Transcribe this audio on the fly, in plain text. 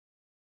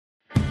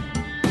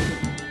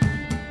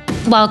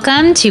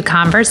Welcome to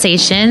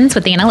Conversations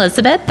with Anne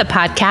Elizabeth, the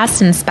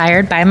podcast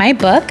inspired by my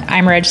book,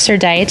 I'm a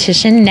Registered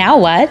Dietitian, Now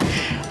What?,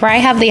 where I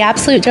have the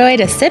absolute joy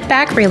to sit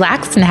back,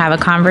 relax, and have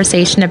a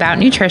conversation about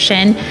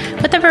nutrition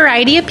with a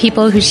variety of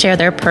people who share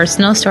their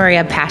personal story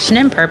of passion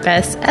and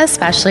purpose,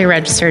 especially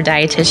registered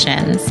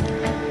dietitians.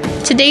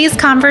 Today's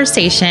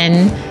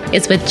conversation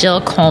is with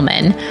Jill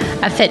Coleman,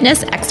 a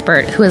fitness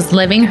expert who is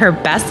living her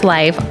best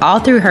life all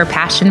through her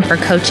passion for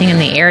coaching in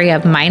the area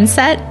of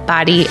mindset,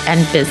 body,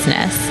 and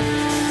business.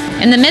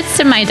 In the midst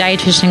of my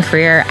dietitian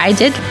career, I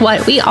did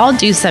what we all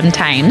do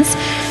sometimes,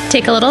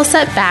 take a little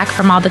step back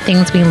from all the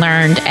things we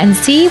learned and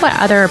see what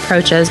other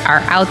approaches are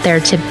out there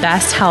to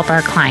best help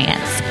our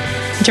clients.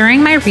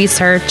 During my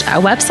research, a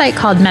website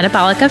called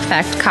Metabolic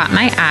Effect caught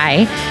my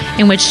eye,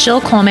 in which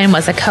Jill Coleman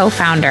was a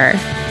co-founder.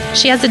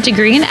 She has a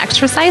degree in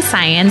exercise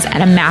science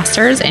and a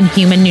master's in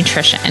human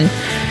nutrition.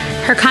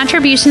 Her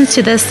contributions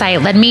to this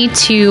site led me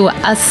to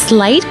a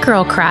slight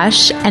girl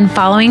crush and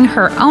following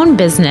her own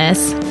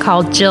business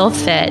called Jill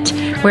Fit,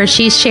 where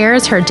she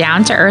shares her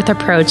down-to-earth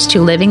approach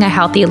to living a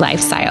healthy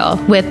lifestyle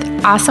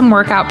with awesome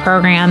workout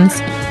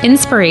programs,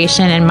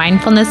 inspiration and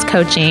mindfulness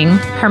coaching,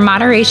 her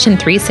Moderation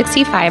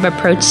 365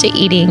 approach to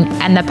eating,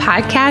 and the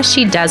podcast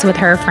she does with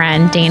her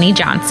friend Danny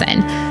Johnson,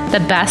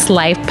 the Best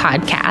Life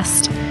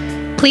Podcast.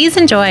 Please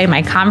enjoy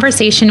my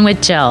conversation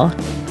with Jill.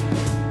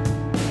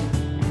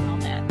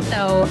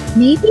 So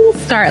maybe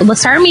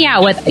start me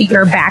out with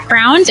your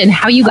background and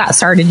how you got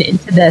started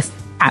into this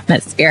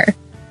atmosphere.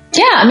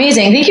 Yeah,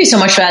 amazing. Thank you so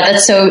much for that.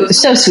 That's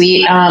so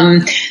sweet.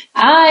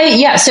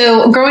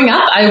 So growing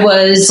up, I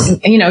was,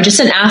 just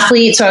an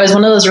athlete. So I was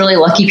one of those really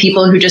lucky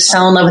people who just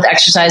fell in love with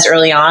exercise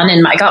early on.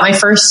 And I got my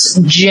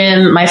first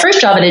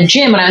job at a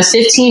gym when I was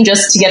 15,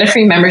 just to get a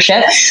free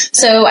membership.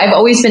 So I've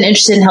always been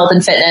interested in health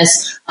and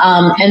fitness,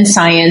 and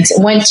science.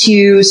 Went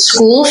to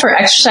school for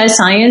exercise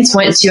science.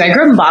 I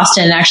grew up in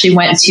Boston and actually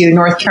went to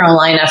North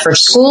Carolina for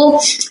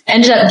school.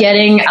 Ended up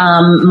getting,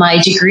 my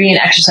degree in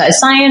exercise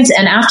science.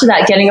 And after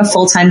that, getting a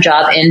full-time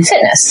job in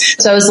fitness.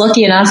 So I was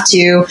lucky enough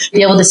to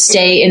be able to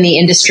stay in the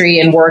industry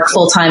and work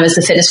full-time as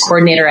the fitness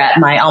coordinator at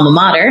my alma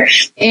mater.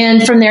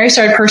 And from there, I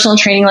started personal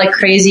training like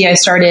crazy. I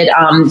started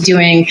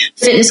doing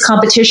fitness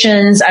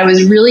competitions. I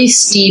was really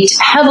steeped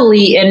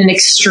heavily in an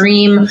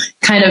extreme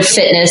kind of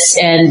fitness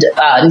and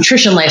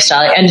nutrition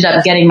lifestyle. I ended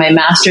up getting my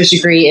master's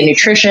degree in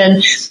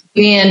nutrition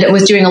and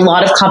was doing a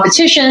lot of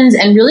competitions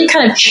and really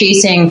kind of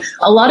chasing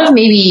a lot of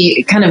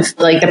maybe kind of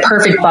like the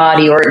perfect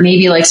body or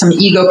maybe like some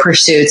ego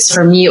pursuits.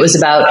 For me, it was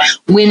about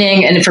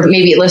winning. And for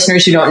maybe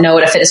listeners who don't know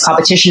what a fitness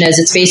competition is,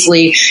 it's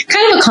basically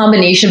kind of a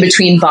combination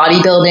between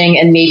bodybuilding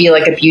and maybe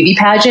like a beauty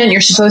pageant.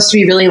 You're supposed to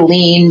be really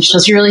lean, you're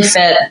supposed to be really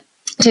fit.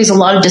 It takes a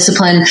lot of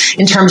discipline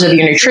in terms of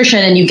your nutrition,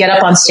 and you get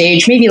up on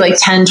stage, maybe like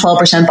 10,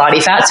 12% body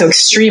fat, so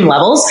extreme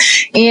levels,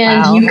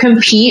 and you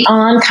compete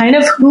on kind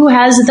of who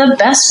has the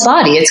best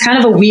body. It's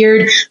kind of a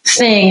weird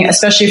thing,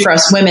 especially for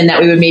us women,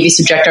 that we would maybe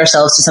subject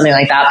ourselves to something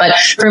like that. But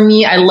for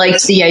me, I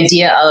liked the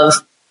idea of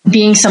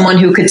being someone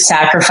who could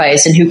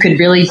sacrifice and who could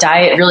really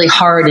diet really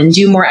hard and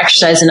do more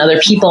exercise than other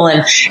people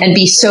and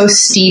be so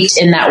steeped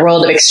in that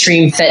world of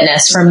extreme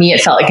fitness. For me,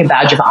 it felt like a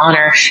badge of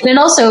honor. And it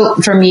also,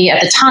 for me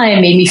at the time,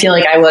 made me feel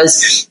like I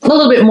was a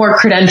little bit more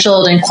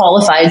credentialed and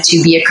qualified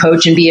to be a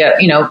coach and be a,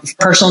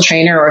 personal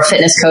trainer or a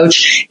fitness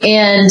coach.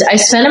 And I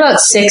spent about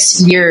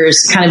 6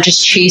 years kind of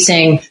just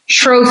chasing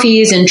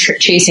trophies and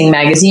chasing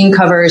magazine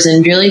covers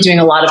and really doing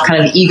a lot of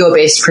kind of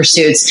ego-based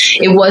pursuits.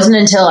 It wasn't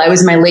until I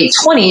was in my late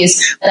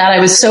 20s that I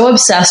was so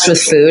obsessed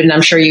with food. And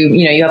I'm sure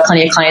you have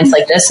plenty of clients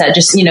like this that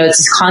just, it's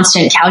this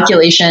constant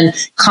calculation,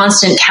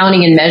 constant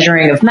counting and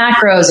measuring of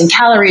macros and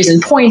calories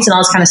and points and all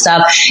this kind of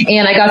stuff.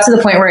 And I got to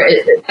the point where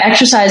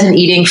exercise and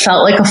eating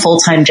felt like a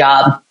full-time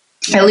job.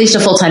 At least a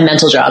full-time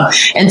mental job.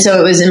 And so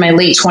it was in my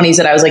late 20s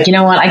that I was like, you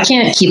know what? I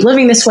can't keep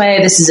living this way.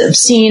 This is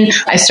obscene.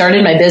 I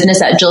started my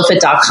business at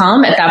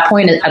jillfit.com at that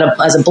point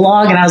as a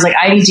blog. And I was like,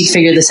 I need to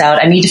figure this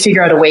out. I need to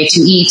figure out a way to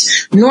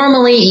eat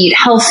normally, eat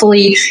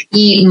healthfully,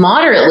 eat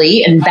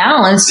moderately and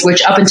balanced,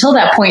 which up until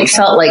that point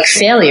felt like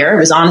failure. It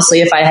was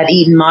honestly, if I had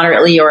eaten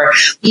moderately or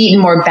eaten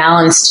more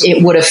balanced,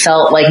 it would have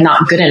felt like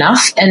not good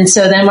enough. And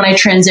so then when I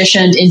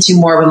transitioned into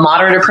more of a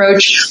moderate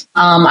approach,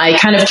 I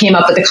kind of came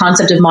up with the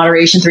concept of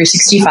Moderation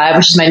 365,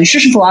 which is my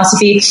nutrition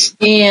philosophy.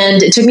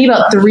 And it took me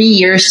about 3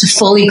 years to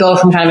fully go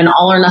from kind of an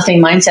all or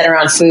nothing mindset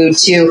around food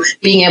to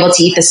being able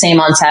to eat the same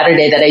on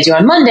Saturday that I do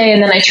on Monday.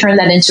 And then I turned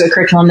that into a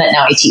curriculum that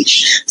now I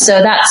teach.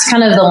 So that's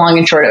kind of the long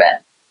and short of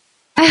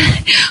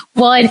it.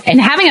 Well,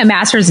 and having a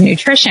master's in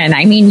nutrition,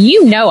 I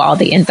mean, all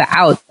the ins and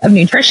outs of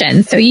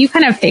nutrition. So you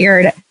kind of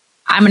figured,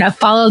 I'm going to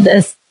follow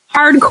this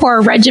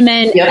hardcore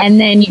regimen,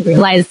 and then you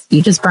realize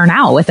you just burn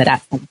out with it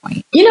at some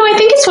point. I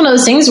think it's one of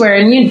those things where,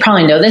 and you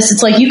probably know this,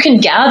 it's like you can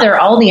gather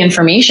all the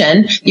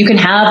information, you can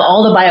have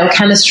all the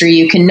biochemistry,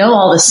 you can know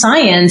all the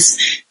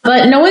science,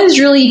 but no one's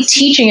really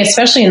teaching,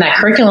 especially in that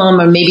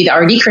curriculum or maybe the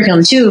RD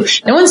curriculum too.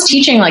 No one's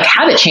teaching like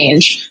habit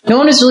change. No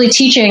one is really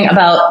teaching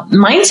about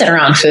mindset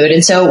around food.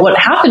 And so what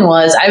happened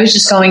was I was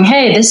just going,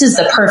 hey, this is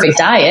the perfect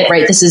diet,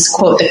 right? This is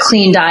quote, the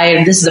clean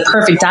diet. This is the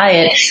perfect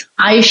diet.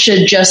 I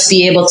should just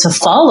be able to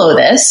follow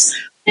this.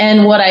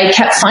 And what I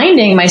kept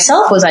finding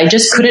myself was I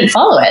just couldn't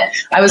follow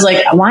it. I was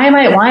like, why am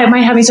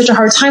I having such a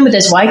hard time with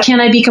this? Why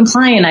can't I be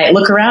compliant? I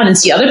look around and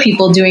see other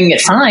people doing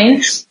it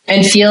fine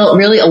and feel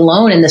really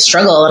alone in the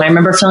struggle. And I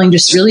remember feeling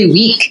just really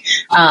weak,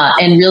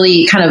 and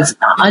really kind of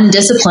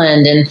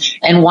undisciplined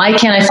and why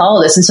can't I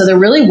follow this? And so there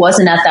really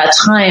wasn't at that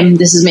time,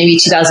 this is maybe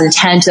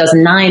 2010,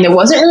 2009, there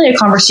wasn't really a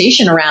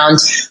conversation around,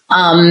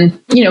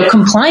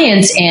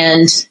 compliance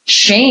and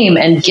shame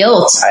and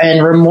guilt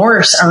and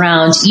remorse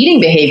around eating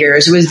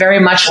behaviors. It was very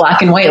much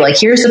black and white. Like,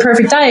 here's the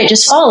perfect diet,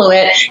 just follow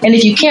it. And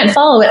if you can't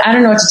follow it, I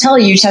don't know what to tell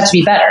you. You just have to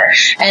be better.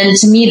 And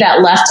to me,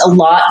 that left a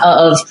lot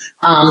of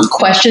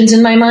questions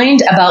in my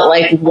mind about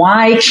like,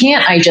 why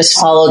can't I just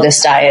follow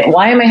this diet?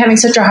 Why am I having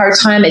such a hard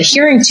time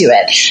adhering to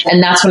it?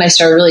 And that's when I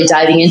started really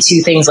diving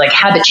into things like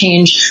habit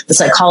change, the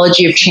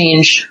psychology of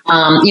change,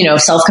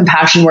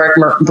 self-compassion work,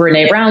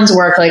 Brené Brown's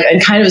work,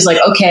 and kind of was like,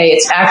 okay,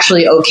 it's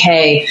actually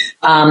okay.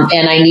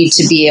 And I need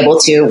to be able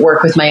to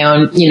work with my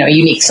own,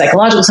 unique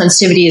psychological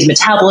sensitivities,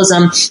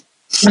 metabolism.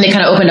 And it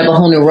kind of opened up a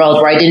whole new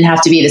world where I didn't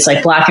have to be this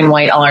like black and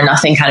white, all or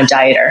nothing kind of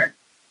dieter.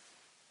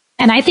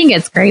 And I think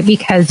it's great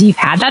because you've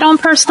had that own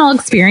personal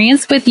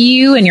experience with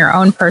you and your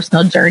own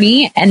personal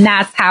journey. And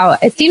that's how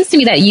it seems to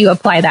me that you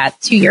apply that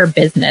to your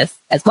business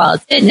as well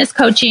as fitness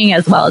coaching,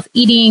 as well as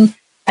eating,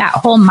 that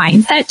whole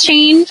mindset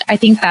change. I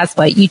think that's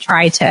what you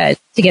try to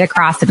get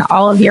across in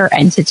all of your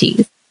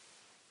entities.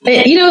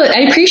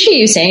 I appreciate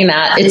you saying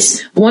that.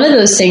 It's one of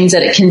those things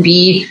that it can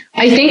be,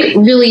 I think,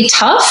 really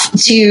tough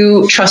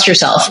to trust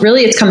yourself.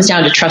 Really, it comes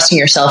down to trusting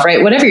yourself,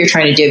 right? Whatever you're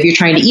trying to do, if you're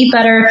trying to eat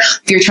better,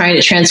 if you're trying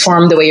to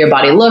transform the way your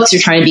body looks,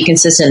 you're trying to be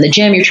consistent in the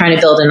gym, you're trying to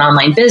build an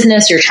online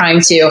business, you're trying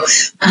to,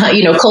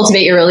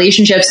 cultivate your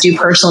relationships, do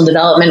personal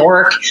development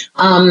work.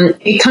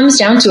 It comes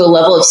down to a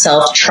level of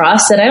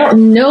self-trust that I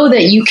don't know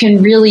that you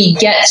can really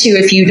get to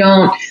if you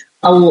don't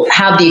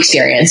have the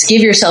experience.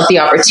 Give yourself the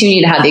opportunity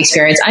to have the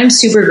experience. I'm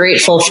super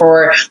grateful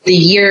for the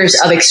years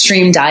of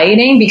extreme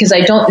dieting because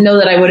I don't know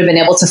that I would have been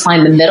able to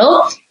find the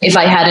middle if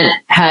I hadn't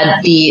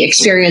had the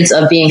experience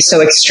of being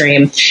so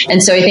extreme.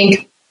 And so I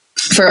think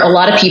for a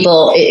lot of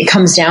people, it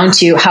comes down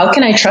to how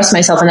can I trust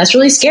myself? And that's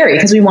really scary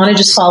because we want to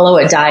just follow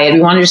a diet.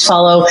 We want to just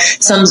follow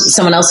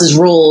someone else's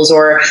rules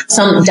or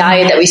some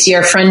diet that we see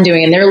our friend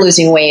doing and they're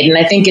losing weight. And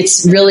I think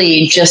it's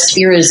really just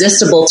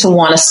irresistible to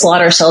want to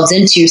slot ourselves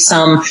into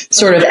some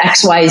sort of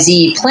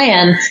XYZ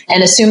plan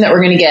and assume that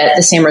we're going to get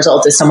the same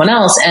result as someone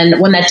else.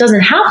 And when that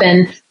doesn't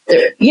happen,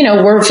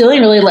 we're feeling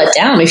really let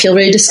down. We feel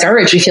really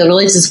discouraged. We feel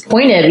really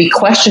disappointed. We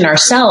question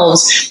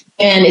ourselves.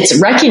 And it's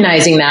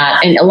recognizing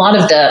that. And a lot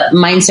of the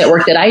mindset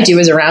work that I do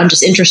is around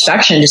just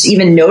introspection, just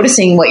even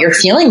noticing what your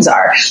feelings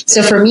are.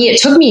 So for me,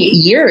 it took me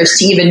years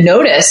to even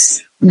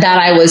notice that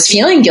I was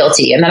feeling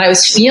guilty and that I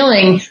was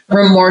feeling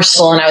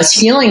remorseful and I was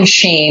feeling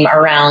shame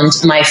around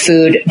my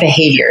food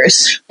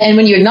behaviors. And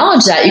when you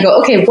acknowledge that, you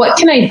go, okay, what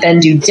can I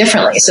then do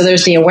differently? So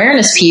there's the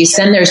awareness piece.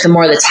 Then there's the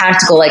more the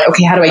tactical, like,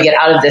 okay, how do I get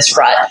out of this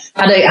rut?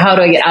 How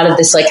do I get out of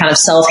this like kind of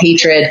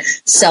self-hatred,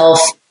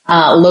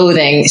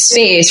 loathing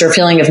space or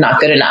feeling of not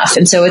good enough.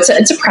 And so it's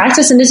a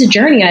practice and it's a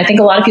journey. And I think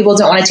a lot of people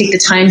don't want to take the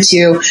time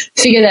to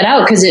figure that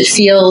out because it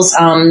feels,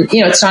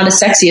 it's not as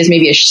sexy as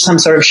maybe some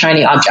sort of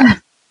shiny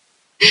object.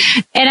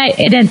 And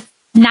it's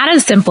not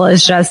as simple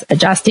as just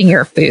adjusting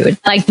your food.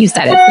 Like you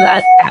said, it's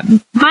that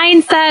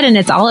mindset and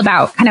it's all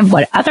about kind of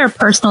what other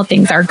personal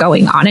things are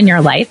going on in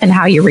your life and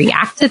how you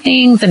react to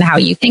things and how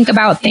you think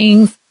about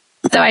things.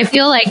 So I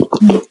feel like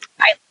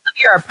I love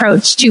your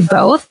approach to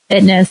both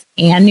fitness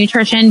and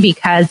nutrition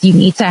because you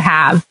need to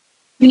have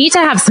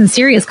some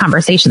serious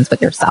conversations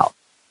with yourself.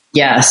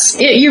 Yes,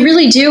 you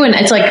really do. And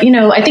it's like,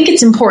 I think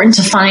it's important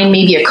to find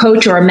maybe a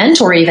coach or a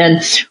mentor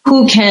even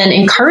who can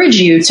encourage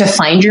you to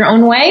find your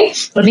own way.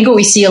 I think what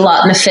we see a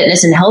lot in the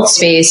fitness and health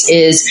space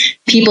is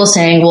people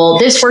saying, well,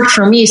 this worked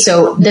for me,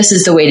 so this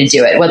is the way to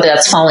do it. Whether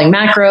that's following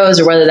macros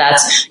or whether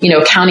that's,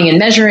 counting and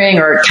measuring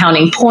or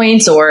counting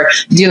points or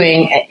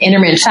doing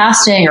intermittent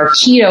fasting or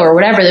keto or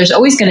whatever, there's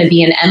always going to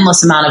be an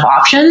endless amount of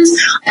options.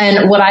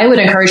 And what I would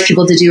encourage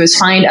people to do is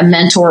find a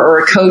mentor or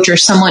a coach or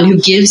someone who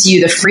gives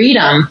you the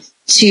freedom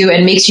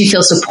and makes you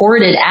feel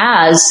supported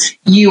as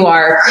you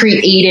are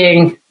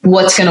creating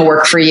what's going to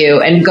work for you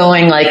and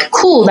going like,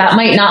 cool, that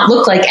might not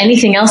look like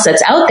anything else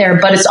that's out there,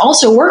 but it's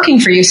also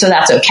working for you. So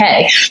that's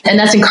okay. And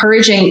that's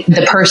encouraging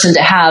the person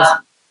to have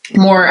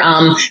more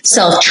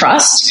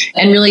self-trust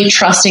and really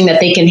trusting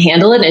that they can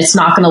handle it. It's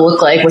not going to look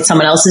like what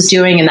someone else is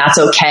doing, and that's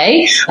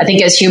okay. I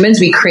think as humans,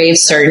 we crave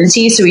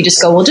certainty. So we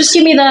just go, well, just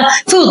give me the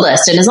food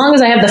list. And as long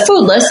as I have the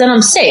food list, then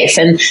I'm safe.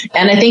 And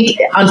I think,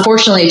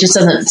 unfortunately, it just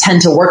doesn't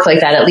tend to work like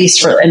that, at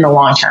least in the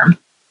long term.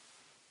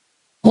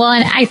 Well,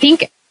 and I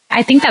think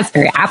that's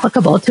very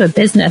applicable to a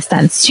business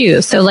sense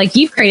too. So like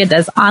you've created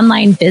this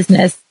online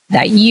business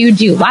that you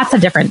do lots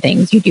of different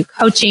things. You do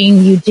coaching,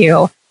 you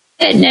do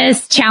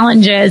fitness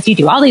challenges, you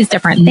do all these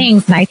different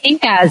things. And I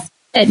think as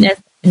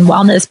fitness and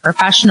wellness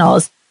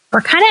professionals,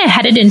 we're kind of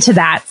headed into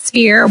that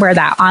sphere where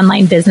that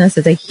online business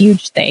is a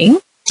huge thing.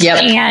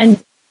 Yep.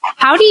 And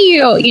how do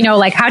you,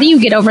 how do you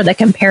get over the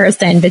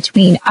comparison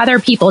between other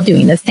people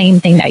doing the same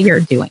thing that you're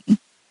doing?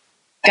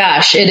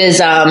 Gosh, it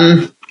is,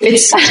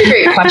 it's such a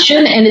great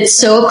question, and it's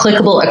so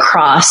applicable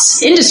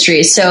across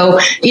industries. So,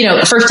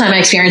 the first time I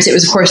experienced it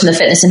was, of course, in the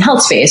fitness and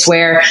health space,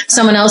 where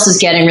someone else is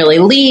getting really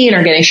lean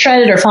or getting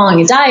shredded or following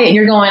a diet, and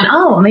you're going,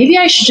 oh, maybe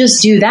I should just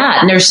do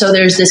that. And there's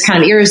this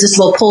kind of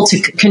irresistible pull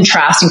to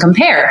contrast and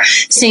compare.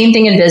 Same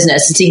thing in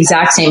business. It's the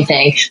exact same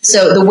thing.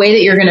 So the way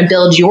that you're going to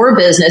build your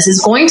business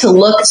is going to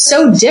look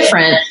so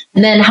different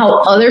than how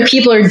other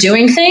people are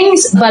doing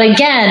things. But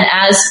again,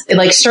 as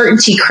like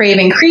certainty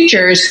craving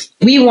creatures,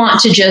 we want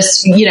to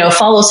just,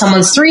 follow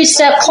someone's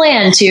 3-step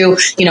plan to,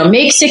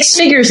 make 6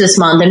 figures this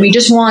month. And we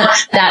just want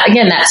that,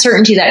 again, that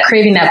certainty, that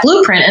craving, that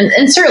blueprint.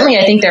 And certainly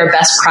I think there are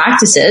best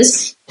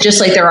practices, just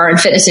like there are in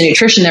fitness and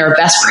nutrition. There are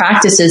best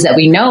practices that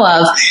we know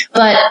of,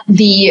 but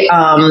the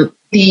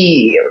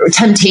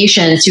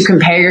temptation to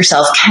compare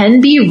yourself can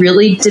be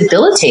really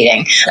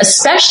debilitating,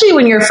 especially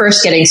when you're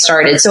first getting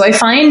started. So I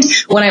find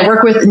when I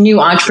work with new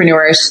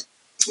entrepreneurs,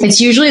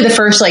 it's usually the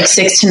first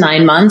 6 to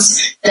 9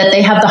 months that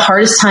they have the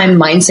hardest time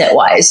mindset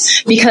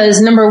wise, because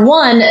number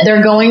one,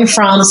 they're going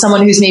from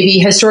someone who's maybe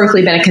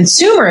historically been a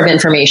consumer of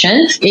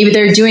information. Maybe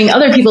they're doing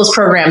other people's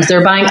programs,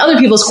 they're buying other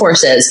people's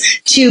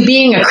courses, to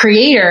being a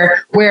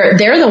creator where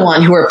they're the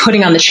one who are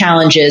putting on the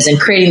challenges and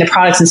creating the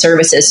products and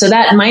services. So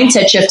that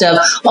mindset shift of,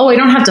 oh, I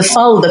don't have to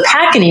follow the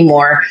pack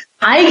anymore.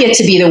 I get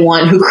to be the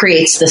one who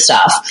creates the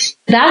stuff.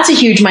 That's a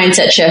huge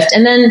mindset shift.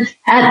 And then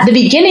at the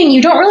beginning,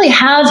 you don't really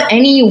have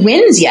any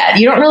wins yet.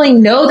 You don't really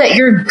know that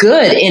you're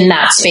good in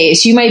that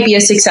space. You might be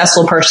a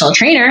successful personal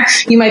trainer.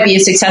 You might be a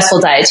successful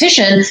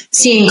dietitian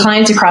seeing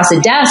clients across a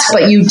desk,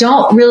 but you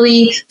don't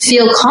really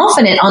feel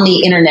confident on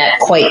the internet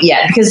quite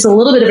yet because it's a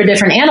little bit of a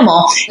different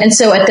animal. And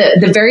so at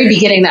the very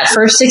beginning, that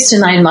first 6 to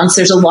 9 months,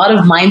 there's a lot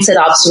of mindset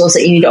obstacles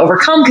that you need to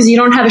overcome because you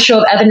don't have a show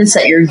of evidence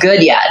that you're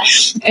good yet.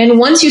 And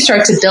once you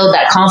start to build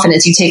that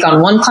confidence, you take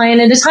on one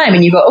client at a time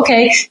and you go,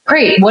 okay,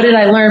 great. What did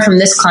I learn from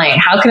this client?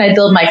 How can I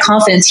build my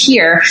confidence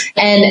here?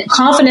 And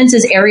confidence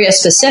is area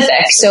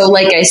specific. So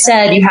like I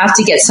said, you have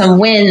to get some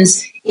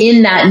wins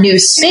in that new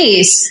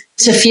space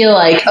to feel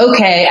like,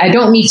 okay, I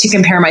don't need to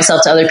compare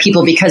myself to other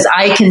people because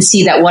I can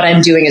see that what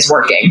I'm doing is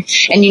working.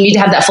 And you need to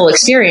have that full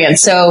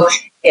experience. So,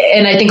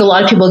 and I think a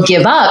lot of people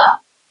give up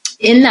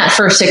in that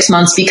first 6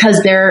 months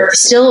because they're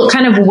still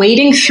kind of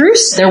wading through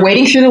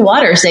the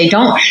waters. They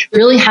don't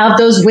really have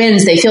those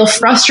wins. They feel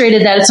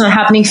frustrated that it's not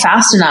happening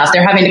fast enough.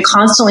 They're having to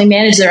constantly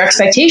manage their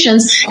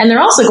expectations. And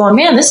they're also going,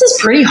 man, this is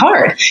pretty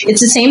hard.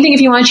 It's the same thing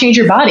if you want to change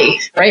your body,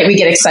 right? We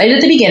get excited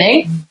at the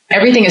beginning.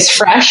 Everything is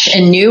fresh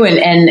and new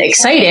and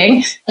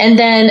exciting. And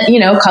then,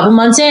 a couple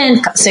months in,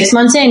 6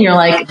 months in, you're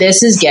like,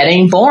 this is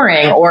getting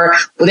boring. Or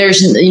there's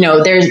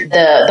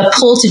the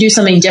pull to do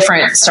something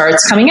different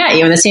starts coming at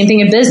you. And the same thing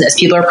in business.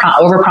 People are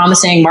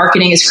overpromising.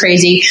 Marketing is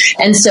crazy.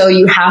 And so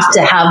you have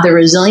to have the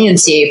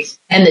resiliency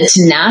and the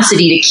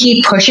tenacity to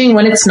keep pushing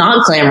when it's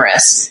not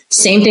glamorous.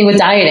 Same thing with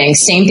dieting.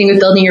 Same thing with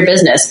building your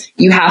business.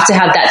 You have to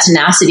have that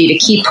tenacity to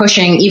keep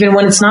pushing even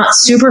when it's not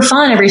super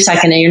fun every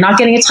second and you're not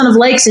getting a ton of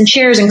likes and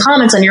shares and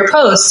comments on your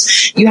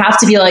posts. You have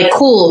to be like,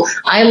 cool,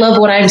 I love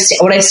what I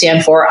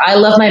stand for. I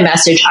love my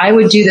message. I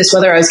would do this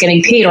whether I was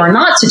getting paid or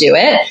not to do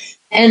it.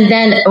 And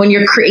then when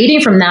you're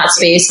creating from that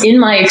space, in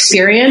my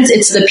experience,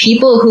 it's the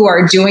people who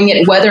are doing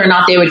it whether or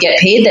not they would get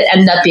paid that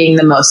end up being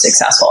the most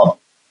successful.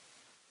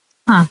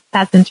 Huh,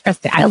 that's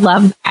interesting.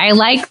 I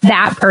like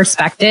that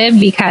perspective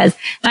because,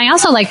 and I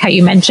also like how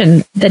you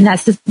mentioned the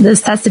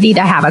necessity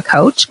to have a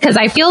coach, because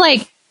I feel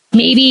like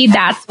maybe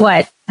that's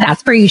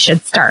where you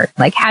should start,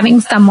 like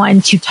having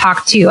someone to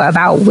talk to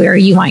about where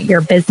you want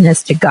your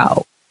business to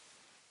go.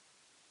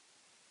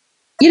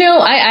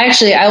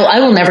 I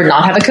will never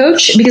not have a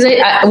coach because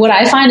what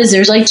I find is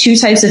there's like 2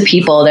 types of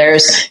people.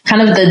 There's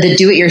kind of the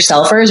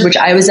do-it-yourselfers, which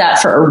I was at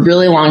for a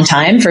really long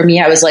time. For me,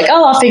 I was like,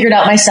 oh, I'll figure it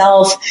out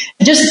myself.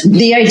 Just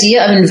the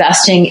idea of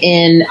investing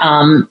in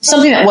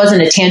something that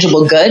wasn't a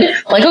tangible good.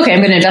 Like, okay, I'm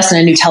going to invest in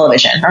a new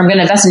television or I'm going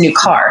to invest in a new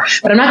car,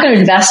 but I'm not going to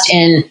invest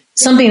in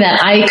something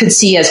that I could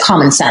see as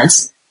common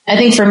sense. I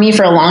think for me,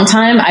 for a long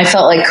time, I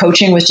felt like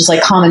coaching was just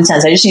like common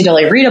sense. I just need to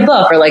read a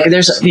book or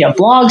there's,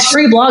 blogs,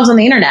 free blogs on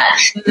the internet.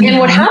 And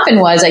what happened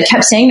was I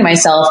kept saying to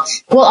myself,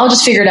 well, I'll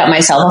just figure it out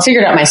myself. I'll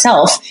figure it out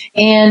myself.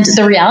 And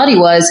the reality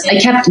was I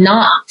kept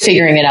not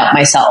figuring it out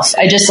myself.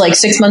 I just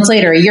 6 months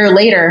later, a year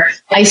later,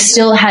 I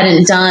still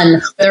hadn't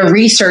done the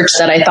research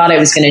that I thought I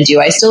was going to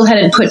do. I still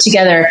hadn't put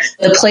together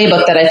the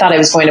playbook that I thought I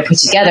was going to put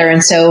together.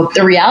 And so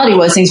the reality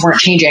was things weren't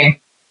changing.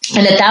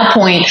 And at that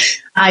point,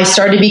 I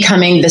started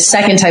becoming the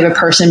second type of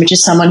person, which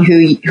is someone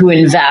who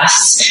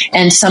invests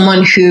and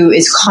someone who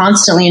is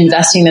constantly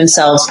investing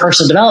themselves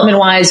personal development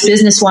wise,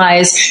 business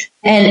wise.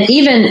 And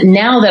even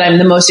now that I'm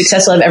the most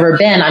successful I've ever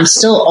been, I'm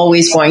still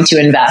always going to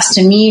invest.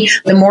 To me,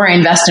 the more I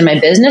invest in my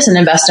business and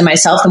invest in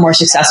myself, the more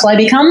successful I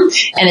become.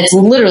 And it's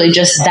literally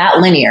just that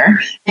linear.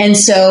 And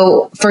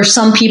so for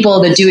some people,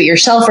 the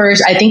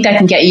do-it-yourselfers, I think that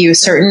can get you a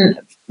certain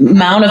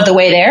amount of the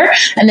way there.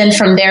 And then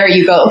from there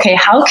you go, okay,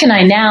 how can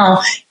I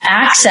now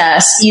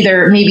access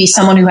either maybe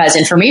someone who has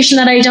information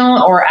that I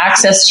don't, or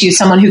access to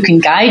someone who can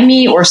guide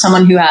me, or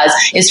someone who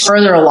is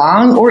further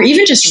along, or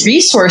even just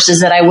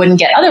resources that I wouldn't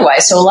get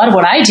otherwise. So a lot of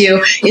what I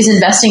do is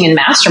investing in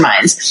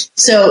masterminds.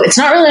 So it's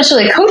not really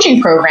necessarily a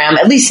coaching program,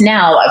 at least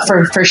now.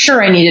 For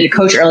sure I needed a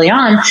coach early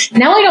on.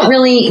 Now I don't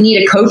really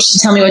need a coach to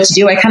tell me what to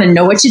do. I kind of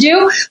know what to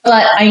do,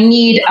 but I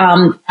need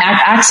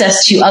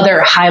access to other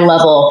high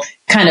level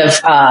kind of,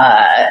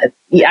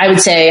 I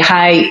would say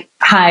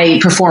high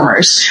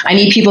performers. I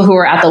need people who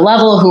are at the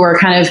level, who are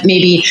kind of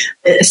maybe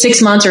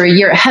 6 months or a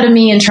year ahead of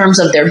me in terms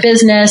of their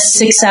business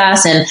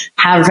success and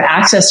have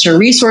access to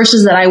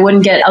resources that I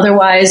wouldn't get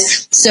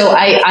otherwise. So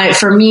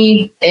for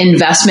me,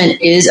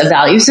 investment is a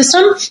value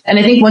system. And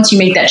I think once you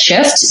make that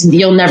shift,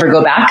 you'll never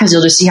go back, because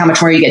you'll just see how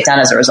much more you get done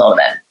as a result of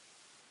it.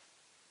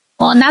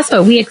 Well, and that's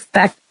what we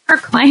expect our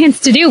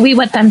clients to do. We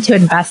want them to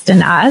invest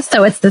in us.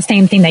 So it's the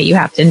same thing that you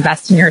have to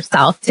invest in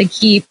yourself to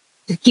keep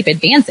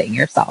advancing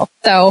yourself.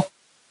 So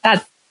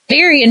that's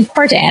very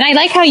important. And I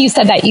like how you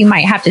said that you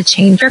might have to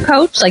change your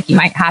coach. Like you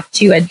might have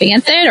to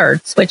advance it or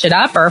switch it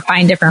up or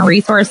find different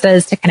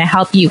resources to kind of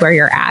help you where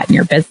you're at in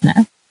your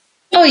business.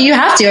 Oh, you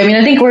have to. I mean,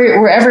 I think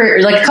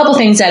wherever, like a couple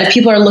things that if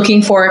people are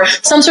looking for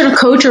some sort of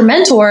coach or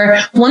mentor,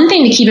 one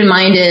thing to keep in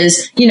mind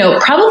is,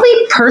 probably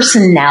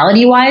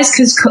personality wise,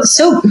 because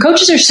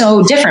coaches are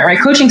so different, right?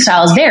 Coaching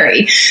styles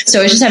vary. So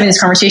I was just having this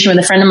conversation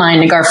with a friend of mine,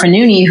 Nagar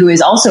Fanouni, who is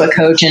also a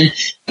coach, and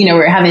we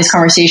were having this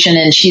conversation,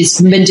 and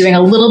she's been doing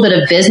a little bit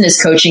of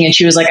business coaching, and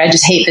she was like, I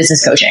just hate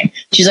business coaching.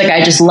 She's like,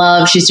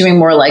 she's doing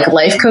more like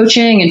life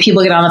coaching, and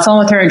people get on the phone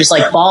with her and just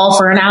like bawl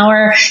for an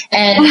hour,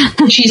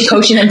 and she's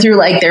coaching them through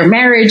like their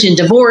marriage and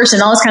divorce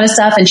and all this kind of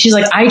stuff. And she's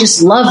like, I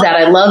just love that.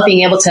 I love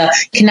being able to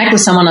connect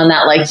with someone on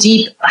that like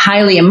deep,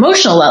 highly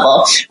emotional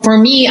level. For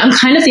me, I'm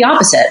kind of the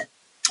opposite.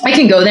 I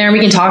can go there and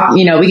we can talk,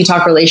 we can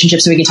talk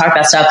relationships and we can talk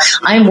that stuff.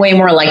 I'm way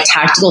more like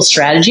tactical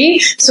strategy.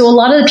 So a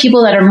lot of the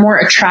people that are more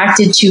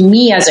attracted to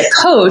me as a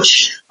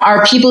coach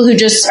are people who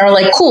just are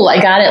like, cool,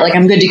 I got it. Like,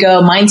 I'm good to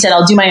go. Mindset.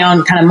 I'll do my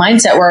own kind of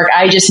mindset work.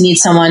 I just need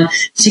someone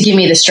to give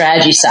me the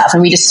strategy stuff.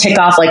 And we just tick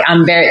off, like,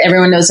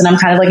 everyone knows that I'm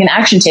kind of like an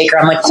action taker.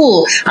 I'm like,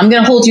 cool, I'm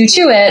going to hold you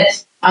to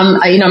it. I'm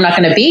not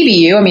going to baby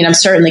you. I mean, I'm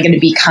certainly going to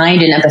be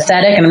kind and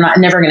empathetic, and I'm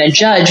never going to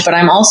judge, but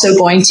I'm also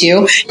going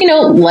to,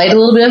 light a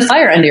little bit of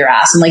fire under your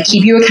ass and like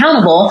keep you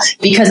accountable,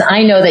 because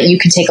I know that you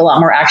can take a lot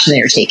more action than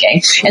you're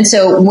taking. And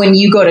so when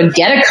you go to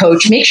get a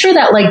coach, make sure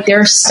that like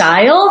their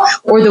style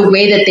or the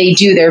way that they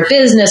do their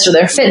business or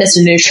their fitness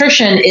and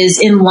nutrition is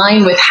in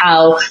line with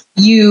how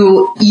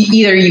you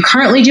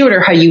currently do it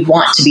or how you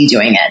want to be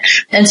doing it.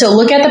 And so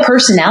look at the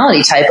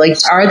personality type. Like,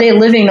 are they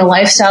living the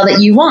lifestyle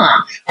that you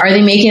want? Are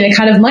they making the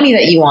kind of money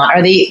that you want?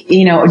 Are they,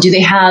 do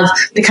they have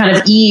the kind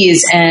of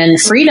ease and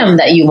freedom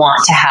that you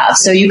want to have?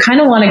 So you kind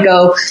of want to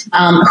go,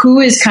 who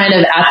is kind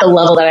of at the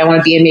level that I want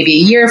to be in maybe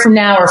a year from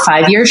now or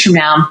 5 years from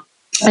now,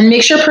 and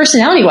make sure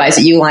personality wise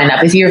that you line up.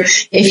 If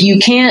you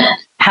can't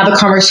have a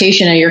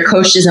conversation and your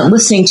coach isn't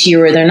listening to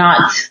you, or they're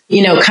not,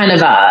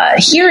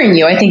 hearing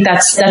you, I think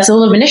that's a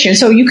little bit of an issue.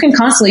 So you can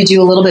constantly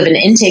do a little bit of an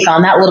intake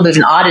on that, a little bit of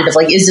an audit of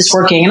like, is this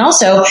working? And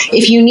also,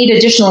 if you need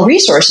additional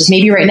resources,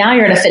 maybe right now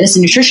you're at a fitness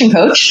and nutrition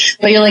coach,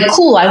 but you're like,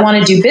 cool, I want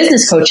to do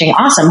business coaching.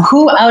 Awesome.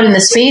 Who out in the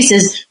space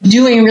is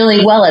doing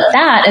really well at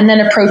that? And then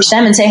approach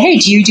them and say, hey,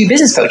 do you do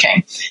business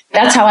coaching?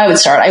 That's how I would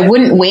start. I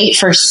wouldn't wait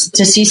to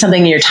see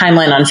something in your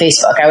timeline on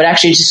Facebook. I would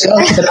actually just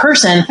go to the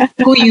person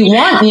who you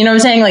want. You know what I'm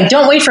saying? Like,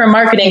 don't wait for a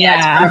marketing ad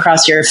to come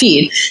across your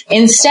feed.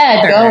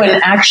 Instead, go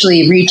and actually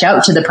reach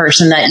out to the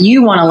person that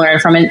you want to learn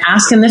from and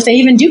ask them if they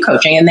even do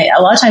coaching. And a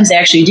lot of times they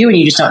actually do, and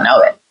you just don't know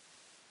it.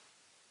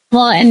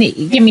 Well, and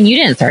I mean, you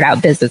didn't start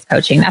out business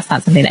coaching. That's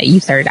not something that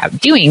you started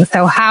out doing.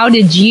 So how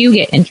did you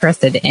get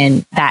interested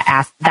in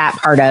that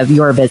part of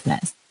your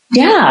business?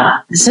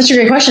 Yeah, it's such a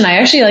great question. I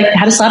actually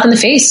had a slap in the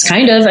face,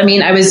 kind of. I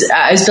mean, I was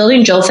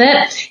building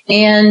JillFit,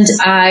 and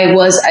I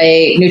was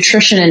a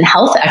nutrition and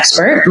health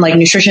expert, like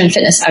nutrition and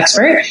fitness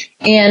expert.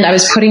 And I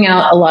was putting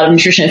out a lot of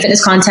nutrition and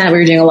fitness content. We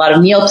were doing a lot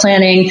of meal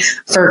planning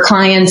for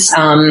clients,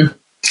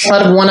 a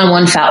lot of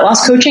one-on-one fat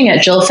loss coaching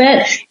at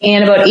JillFit.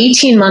 And about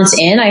 18 months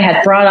in, I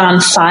had brought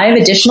on 5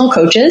 additional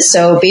coaches.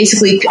 So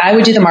basically, I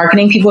would do the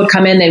marketing. People would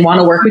come in, they'd want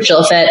to work with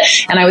JillFit,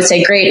 and I would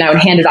say, great. And I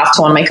would hand it off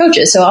to one of my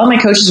coaches. So all my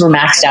coaches were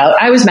maxed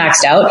out. I was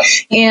maxed out.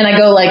 And I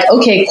go like,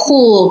 okay,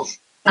 cool.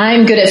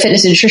 I'm good at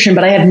fitness and nutrition,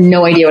 but I have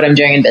no idea what I'm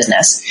doing in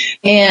business.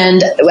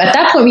 And at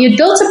that point, we had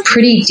built a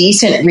pretty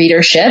decent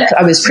readership.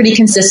 I was pretty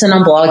consistent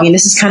on blogging.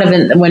 This is kind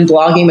of when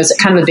blogging was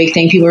kind of a big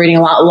thing. People were reading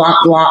a lot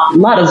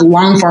of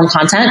long form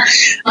content.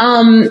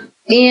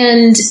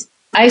 And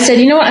I said,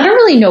 you know what? I don't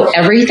really know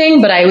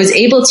everything, but I was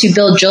able to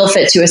build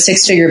JillFit to a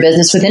 6-figure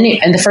business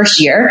in the first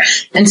year.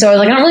 And so I was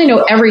like, I don't really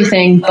know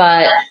everything,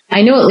 but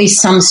I know at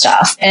least some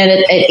stuff. And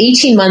at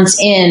 18 months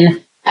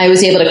in, I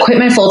was able to quit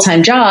my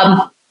full-time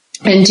job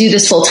and do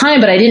this full time,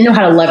 but I didn't know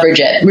how to leverage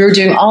it. We were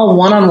doing all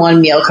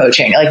one-on-one meal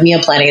coaching, like meal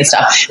planning and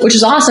stuff, which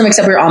was awesome,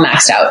 except we were all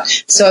maxed out.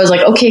 So I was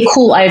like, okay,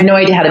 cool. I have no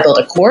idea how to build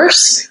a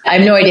course. I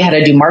have no idea how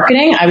to do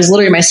marketing. I was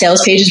literally, my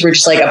sales pages were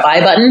just like a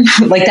buy button.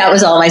 Like that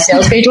was all my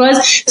sales page was.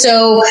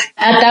 So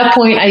at that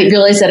point, I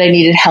realized that I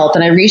needed help,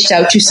 and I reached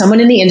out to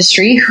someone in the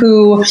industry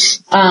who,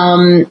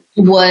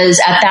 was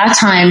at that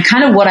time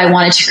kind of what I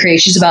wanted to create.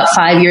 She's about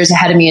 5 years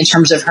ahead of me in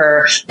terms of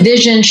her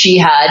vision. She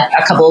had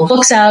a couple of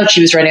books out.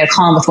 She was writing a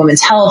column with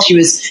Women's Health. She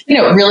was,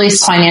 really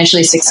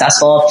financially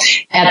successful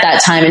at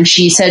that time. And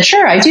she said,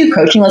 sure, I do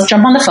coaching. Let's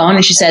jump on the phone.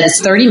 And she said, it's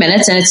 30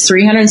 minutes and it's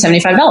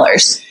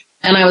 $375.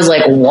 And I was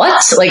like,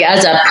 what? Like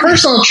as a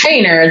personal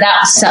trainer,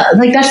 that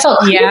felt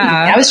crazy.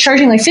 I was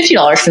charging like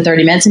 $50 for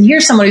 30 minutes. And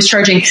here's someone who's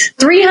charging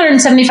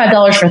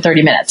 $375 for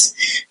 30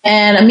 minutes.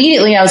 And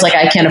immediately I was like,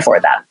 I can't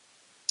afford that.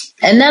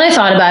 And then I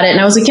thought about it and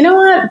I was like, you know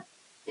what?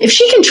 If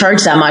she can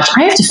charge that much,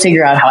 I have to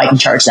figure out how I can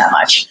charge that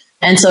much.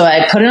 And so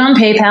I put it on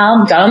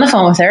PayPal, got on the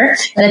phone with her.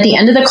 And at the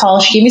end of the call,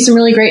 she gave me some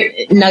really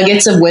great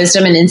nuggets of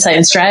wisdom and insight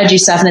and strategy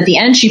stuff. And at the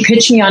end, she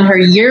pitched me on her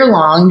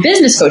year-long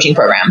business coaching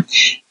program,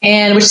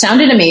 and which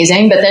sounded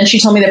amazing. But then she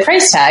told me the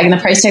price tag, and the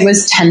price tag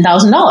was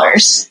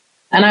 $10,000.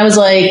 And I was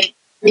like,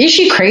 is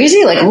she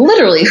crazy? Like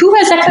literally, who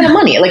has that kind of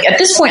money? Like at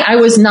this point, I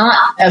was not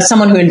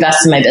someone who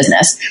invests in my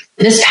business.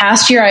 This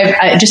past year,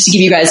 I've just to give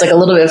you guys like a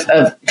little bit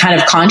of kind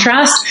of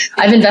contrast,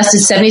 I've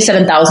invested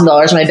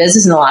 $77,000 in my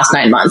business in the last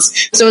 9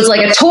 months. So it's like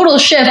a total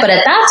shift. But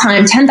at that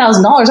time,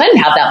 $10,000, I didn't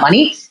have that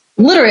money.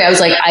 Literally, I was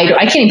like,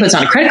 I can't even put this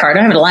on a credit card.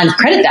 I don't have a line of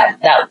credit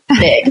that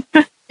big.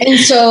 And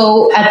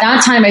so at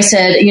that time, I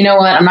said, you know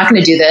what? I'm not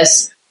going to do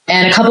this.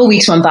 And a couple of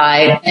weeks went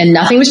by and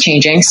nothing was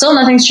changing. Still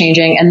nothing's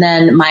changing. And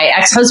then my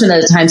ex-husband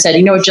at the time said,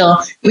 you know what,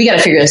 Jill, we got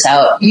to figure this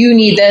out. You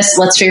need this.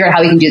 Let's figure out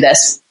how we can do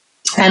this.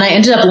 And I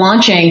ended up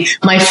launching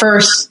my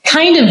first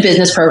kind of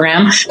business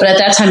program. But at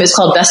that time, it was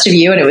called Best of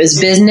You. And it was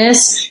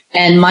business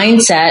and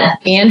mindset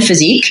and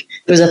physique.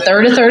 It was a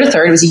third.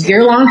 It was a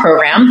year-long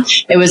program.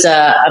 It was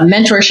a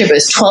mentorship. It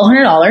was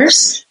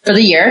 $1,200 for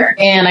the year.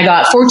 And I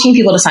got 14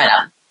 people to sign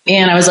up.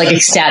 And I was like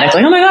ecstatic,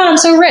 like, oh my God, I'm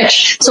so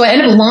rich. So I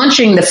ended up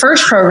launching the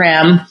first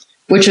program,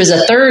 which was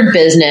a third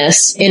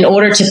business, in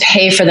order to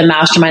pay for the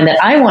mastermind that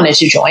I wanted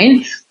to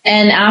join.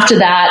 And after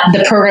that,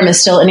 the program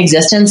is still in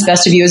existence.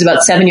 Best of You is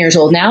about 7 years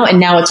old now, and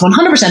now it's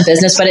 100%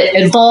 business, but it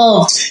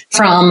evolved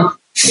from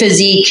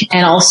physique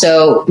and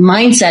also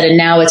mindset. And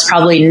now it's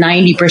probably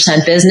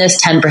 90%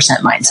 business, 10%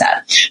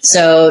 mindset.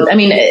 So, I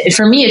mean,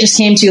 for me, it just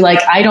came to like,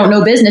 I don't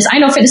know business. I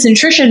know fitness and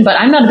nutrition, but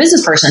I'm not a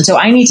business person. So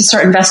I need to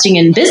start investing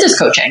in business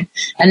coaching.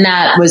 And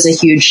that was a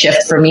huge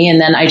shift for me. And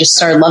then I just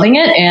started loving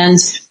it. And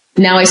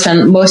now I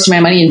spend most of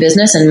my money in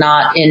business and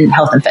not in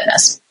health and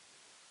fitness.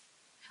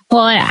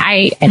 Well,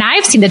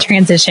 I've seen the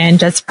transition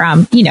just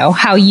from,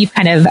 how you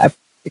kind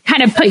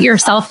of put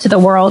yourself to the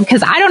world,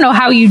 because I don't know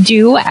how you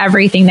do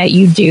everything that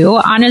you do,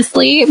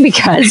 honestly,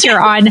 because you're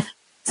on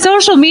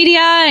social media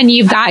and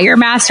you've got your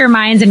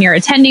masterminds and you're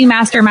attending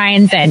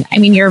masterminds. And I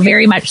mean, you're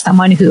very much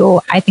someone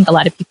who I think a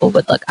lot of people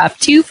would look up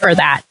to for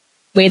that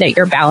way that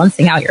you're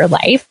balancing out your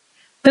life.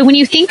 But when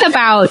you think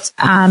about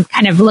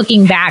kind of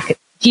looking back,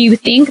 do you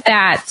think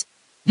that,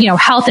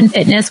 health and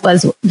fitness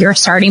was your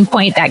starting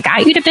point that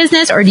got you to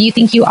business? Or do you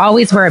think you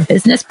always were a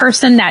business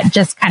person that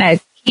just kind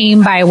of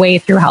came by way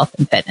through health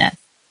and fitness?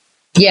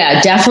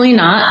 Yeah, definitely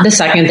not the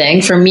second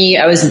thing. For me,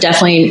 I was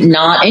definitely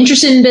not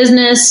interested in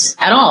business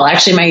at all.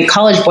 Actually, my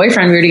college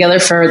boyfriend, we were together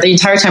for the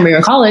entire time we were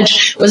in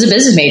college, was a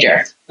business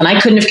major. And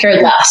I couldn't have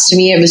cared less. To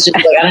me, it was just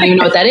like, I don't even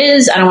know what that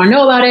is. I don't want to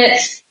know about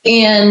it.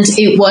 And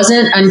it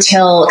wasn't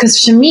until,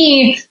 because to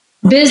me,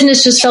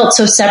 business just felt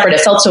so separate.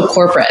 It felt so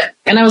corporate.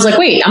 And I was like,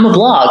 wait, I'm a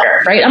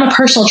blogger, right? I'm a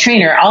personal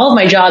trainer. All of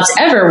my jobs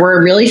ever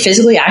were really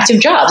physically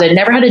active jobs. I'd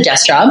never had a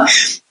desk job.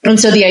 And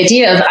so the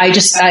idea of, I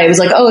was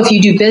like, oh, if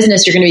you do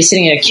business, you're going to be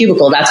sitting in a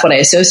cubicle. That's what I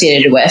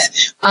associated it with.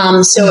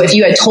 So if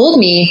you had told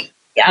me,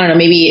 I don't know,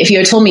 maybe if you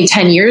had told me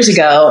 10 years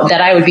ago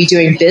that I would be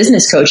doing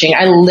business coaching,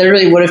 I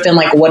literally would have been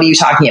like, what are you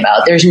talking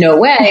about? There's no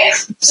way.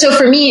 So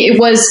for me, it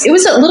was a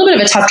little bit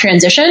of a tough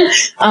transition,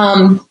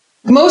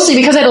 mostly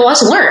because I had a lot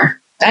to learn.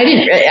 I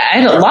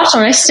had a lot to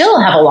learn. I still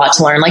have a lot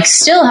to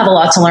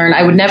learn,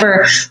 I would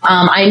never,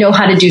 I know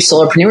how to do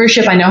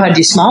solopreneurship. I know how to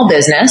do small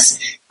business.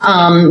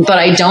 But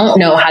I don't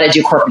know how to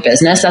do corporate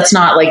business. That's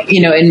not like,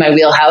 in my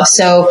wheelhouse.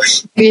 So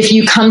if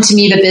you come to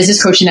me, the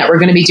business coaching that we're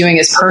going to be doing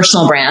is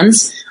personal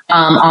brands.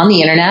 On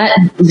the internet,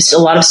 a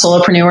lot of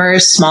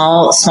solopreneurs,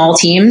 small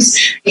teams.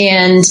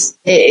 And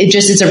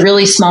it's a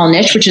really small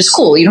niche, which is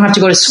cool. You don't have to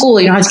go to school.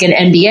 You don't have to get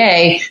an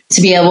MBA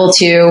to be able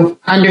to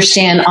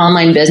understand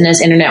online business,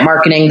 internet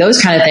marketing,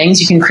 those kind of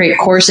things. You can create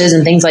courses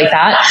and things like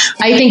that.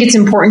 I think it's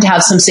important to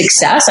have some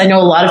success. I know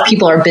a lot of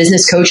people are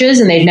business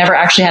coaches and they've never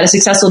actually had a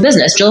successful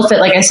business. JillFit,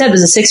 like I said,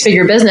 was a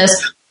 6-figure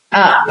business,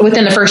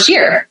 within the first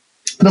year.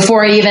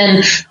 before I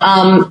even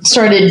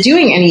started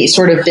doing any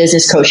sort of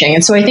business coaching.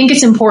 And so I think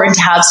it's important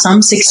to have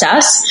some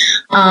success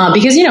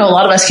because, a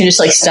lot of us can just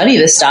like study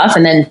this stuff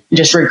and then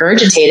just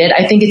regurgitate it.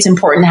 I think it's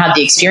important to have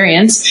the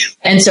experience.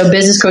 And so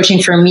business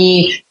coaching for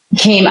me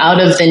came out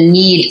of the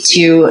need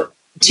to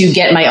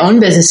get my own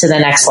business to the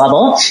next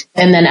level.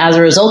 And then as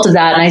a result of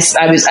that,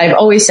 and I've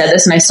always said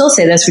this and I still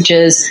say this, which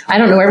is I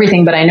don't know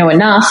everything, but I know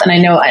enough and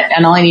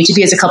and all I need to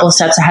be is a couple of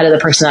steps ahead of the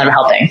person that I'm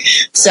helping.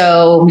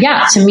 So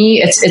yeah, to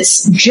me,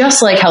 it's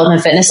just like health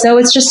and fitness though.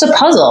 It's just a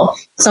puzzle.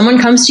 Someone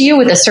comes to you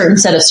with a certain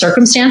set of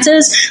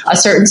circumstances, a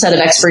certain set of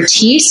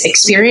expertise,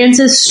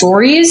 experiences,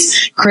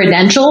 stories,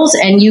 credentials,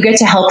 and you get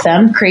to help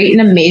them create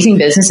an amazing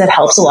business that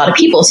helps a lot of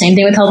people. Same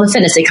thing with health and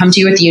fitness. They come to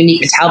you with a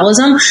unique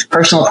metabolism,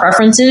 personal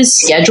preferences,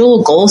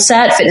 schedule, goal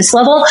set, fitness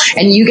level,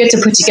 and you get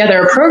to put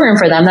together a program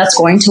for them that's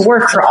going to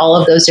work for all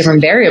of those different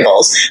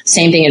variables.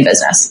 Same thing in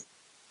business.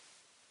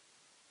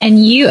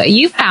 And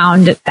you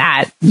found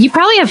that you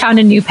probably have found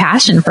a new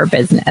passion for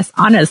business,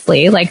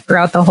 honestly, like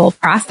throughout the whole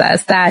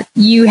process, that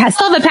you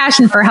still have a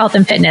passion for health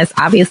and fitness,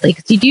 obviously,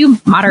 because you do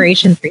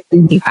Moderation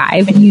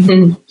 365 and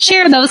you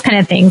share those kind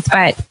of things.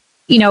 But,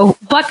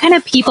 what kind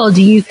of people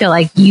do you feel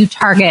like you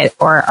target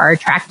or are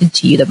attracted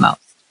to you the most?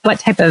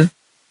 What type of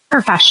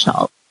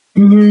professional?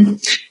 Mm-hmm.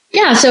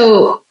 Yeah,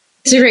 so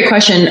it's a great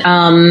question.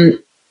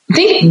 I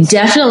think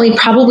definitely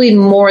probably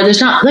more, there's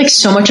not like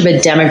so much of a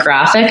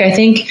demographic. I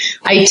think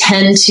I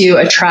tend to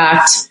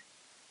attract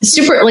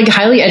super like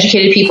highly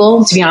educated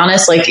people, to be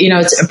honest. Like,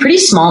 it's a pretty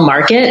small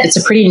market. It's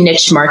a pretty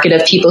niche market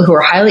of people who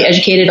are highly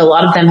educated. A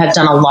lot of them have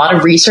done a lot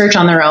of research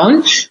on their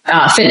own,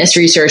 fitness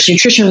research,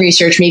 nutrition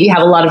research, maybe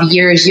have a lot of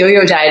years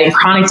yo-yo dieting,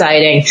 chronic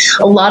dieting.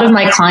 A lot of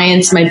my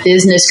clients, my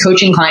business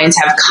coaching clients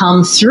have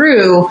come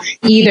through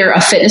either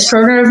a fitness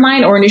program of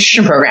mine or a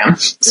nutrition program.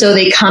 So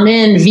they come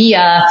in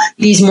via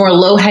these more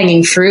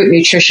low-hanging fruit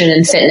nutrition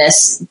and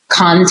fitness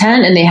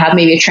content, and they have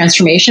maybe a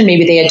transformation.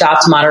 Maybe they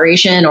adopt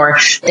moderation or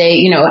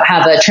they,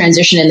 have a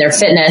transition in their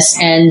fitness,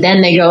 and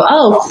then they go,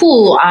 oh,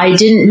 cool, I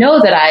didn't know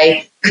that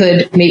I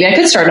could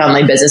start an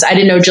online business. I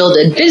didn't know Jill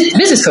did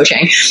business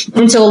coaching.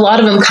 And so a lot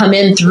of them come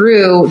in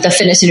through the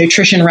fitness and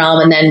nutrition realm,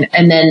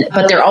 and then,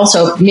 but they're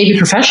also maybe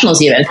professionals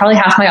even. Probably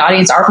half my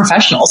audience are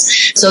professionals.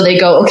 So they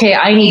go, okay,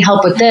 I need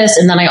help with this,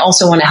 and then I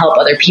also want to help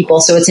other people.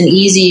 So it's an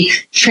easy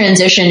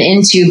transition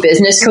into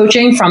business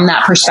coaching from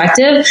that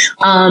perspective.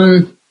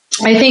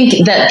 I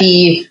think that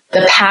the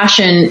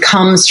passion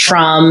comes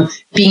from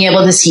being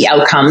able to see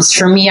outcomes.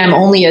 For me, I'm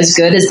only as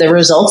good as the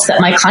results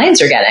that my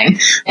clients are getting.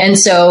 And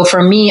so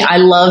for me, I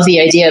love the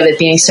idea of it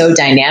being so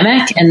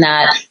dynamic and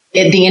that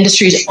the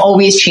industry is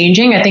always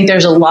changing. I think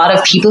there's a lot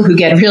of people who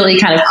get really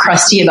kind of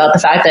crusty about the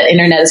fact that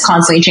internet is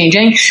constantly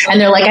changing. And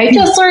they're like, I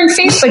just learned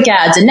Facebook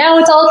ads and now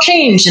it's all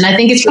changed. And I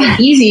think it's really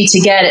easy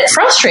to get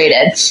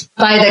frustrated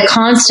by the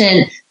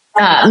constant,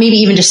 maybe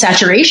even just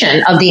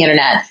saturation of the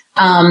internet.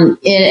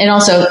 And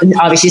also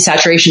obviously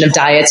saturation of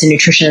diets and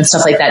nutrition and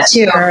stuff like that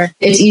too.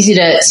 It's easy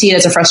to see it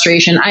as a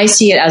frustration. I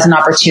see it as an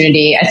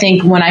opportunity. I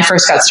think when I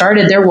first got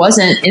started, there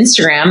wasn't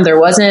Instagram, there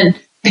wasn't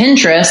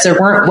Pinterest,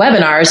 there weren't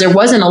webinars, there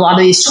wasn't a lot of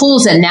these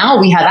tools that now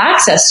we have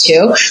access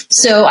to.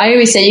 So I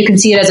always say you can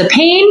see it as a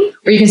pain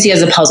or you can see it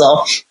as a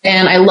puzzle.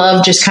 And I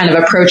love just kind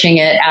of approaching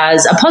it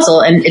as a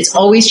puzzle, and it's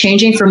always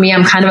changing. For me,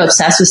 I'm kind of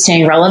obsessed with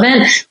staying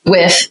relevant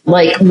with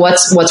like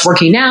what's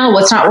working now,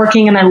 what's not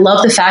working. And I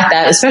love the fact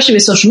that, especially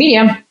with social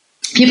media,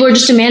 people are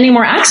just demanding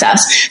more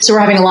access. So we're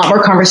having a lot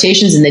more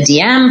conversations in the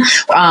DM.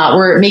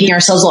 We're making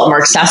ourselves a lot more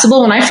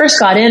accessible. When I first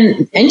got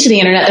into the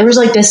internet, there was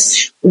like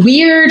this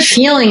weird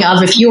feeling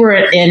of if you were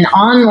an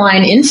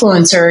online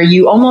influencer,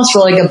 you almost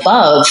were like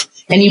above,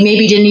 and you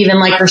maybe didn't even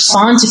like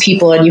respond to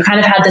people. And you kind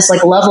of had this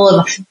like level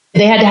of,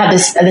 they had to have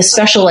this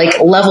special like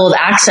level of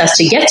access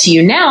to get to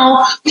you.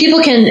 Now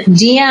people can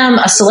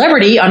DM a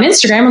celebrity on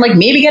Instagram and like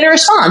maybe get a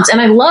response. And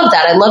I love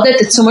that. I love that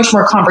there's so much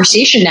more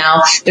conversation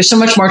now. There's so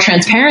much more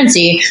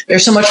transparency.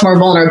 There's so much more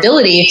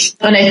vulnerability.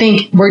 And I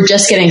think we're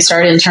just getting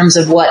started in terms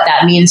of what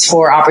that means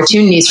for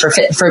opportunities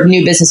for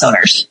new business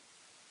owners.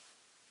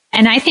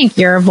 And I think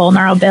your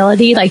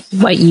vulnerability, like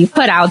what you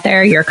put out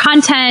there, your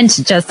content,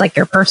 just like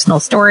your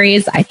personal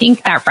stories, I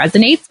think that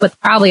resonates with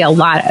probably a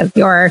lot of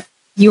your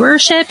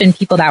viewership and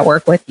people that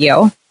work with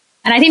you.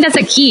 And I think that's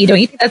a key. Don't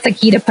you think that's a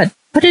key to put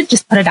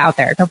it out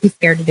there? Don't be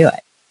scared to do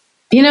it.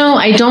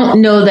 I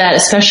don't know that,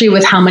 especially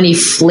with how many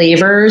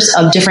flavors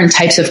of different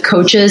types of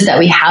coaches that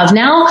we have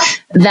now,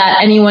 that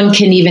anyone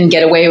can even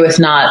get away with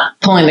not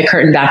pulling the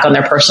curtain back on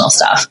their personal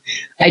stuff.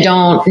 I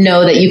don't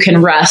know that you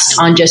can rest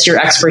on just your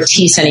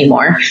expertise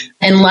anymore,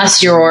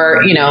 unless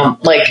you're,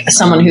 like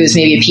someone who's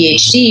maybe a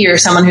PhD or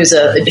someone who's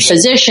a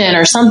physician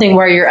or something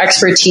where your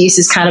expertise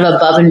is kind of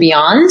above and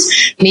beyond.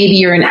 Maybe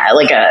you're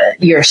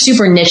you're a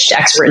super niched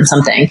expert in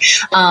something.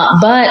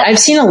 But I've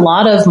seen a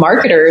lot of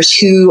marketers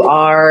who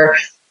are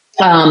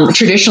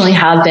traditionally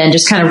have been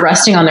just kind of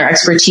resting on their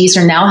expertise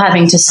are now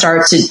having to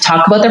start to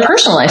talk about their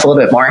personal life a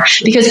little bit more,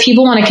 because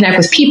people want to connect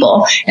with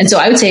people. And so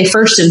I would say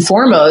first and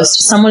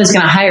foremost, someone is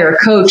going to hire a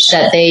coach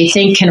that they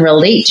think can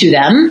relate to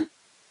them,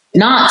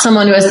 not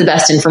someone who has the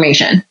best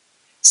information.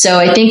 So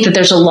I think that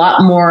there's a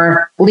lot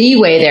more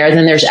leeway there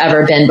than there's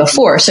ever been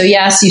before. So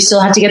yes, you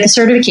still have to get the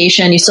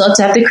certification. You still have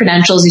to have the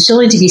credentials. You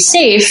still need to be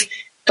safe.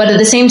 But at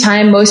the same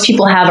time, most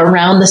people have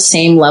around the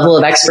same level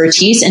of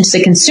expertise. And to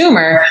the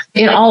consumer,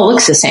 it all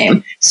looks the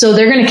same. So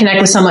they're going to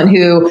connect with someone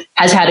who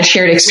has had a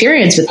shared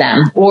experience with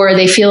them, or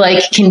they feel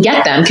like can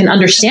get them, can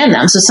understand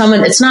them. So it's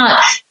not,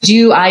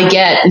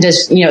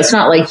 it's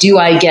not like, do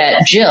I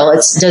get Jill?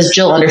 It's, does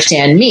Jill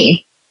understand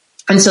me?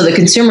 And so the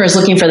consumer is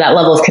looking for that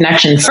level of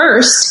connection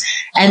first,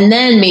 and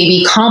then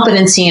maybe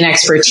competency and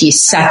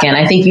expertise second.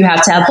 I think you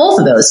have to have both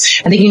of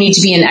those. I think you need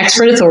to be an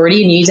expert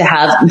authority, and you need to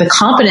have the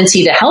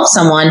competency to help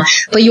someone,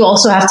 but you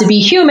also have to be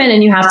human,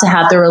 and you have to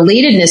have the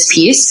relatedness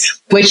piece,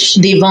 which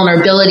the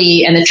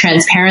vulnerability and the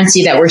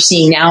transparency that we're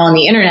seeing now on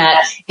the internet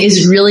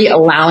is really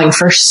allowing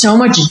for so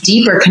much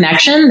deeper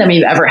connection than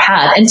we've ever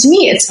had. And to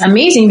me, it's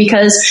amazing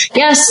because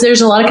yes,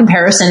 there's a lot of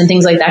comparison and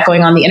things like that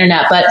going on the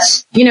internet, but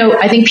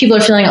I think people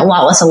are feeling a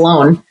lot less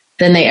alone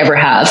than they ever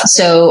have.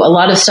 So a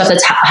lot of stuff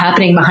that's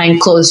happening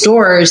behind closed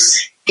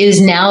doors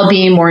is now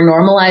being more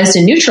normalized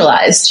and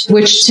neutralized,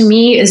 which to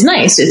me is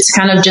nice. It's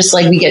kind of just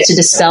like we get to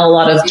dispel a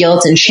lot of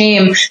guilt and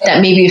shame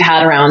that maybe we've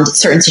had around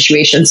certain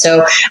situations.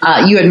 So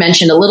you had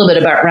mentioned a little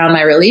bit around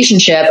my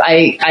relationship.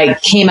 I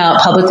came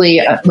out publicly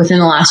within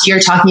the last year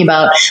talking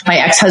about my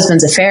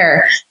ex-husband's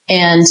affair,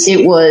 and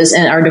it was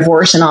our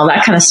divorce and all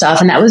that kind of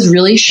stuff. And that was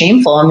really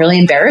shameful and really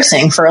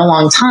embarrassing for a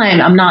long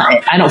time.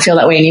 I don't feel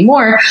that way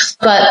anymore,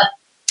 but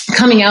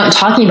coming out and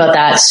talking about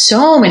that,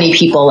 so many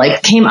people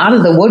came out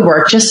of the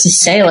woodwork just to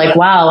say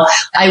wow,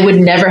 I would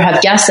never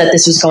have guessed that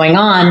this was going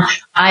on.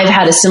 I've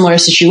had a similar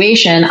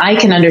situation. I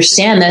can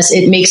understand this.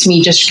 It makes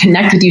me just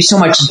connect with you so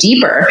much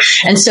deeper.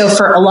 And so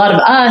for a lot of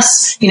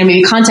us,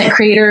 maybe content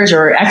creators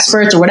or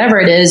experts or whatever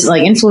it is,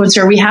 like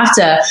influencer, we have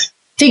to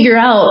figure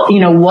out,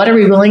 what are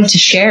we willing to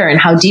share and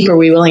how deep are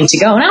we willing to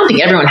go? And I don't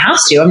think everyone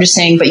has to. I'm just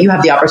saying, but you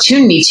have the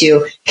opportunity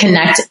to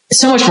connect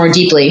so much more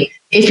deeply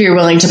if you're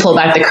willing to pull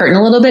back the curtain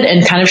a little bit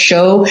and kind of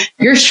show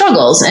your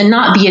struggles and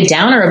not be a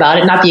downer about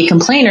it, not be a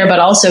complainer, but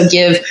also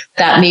give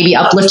that maybe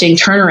uplifting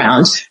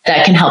turnaround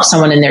that can help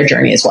someone in their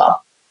journey as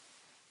well.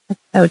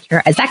 So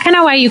true. Is that kind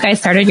of why you guys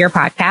started your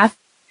podcast?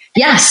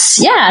 Yes.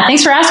 Yeah.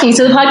 Thanks for asking.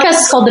 So the podcast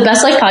is called The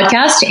Best Life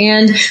Podcast.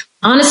 And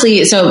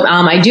honestly,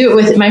 I do it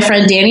with my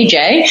friend Danny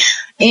J.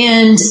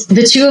 And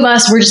the two of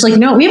us were just we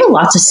have a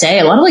lot to say,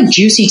 a lot of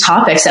juicy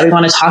topics that we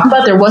want to talk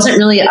about. There wasn't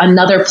really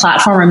another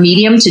platform or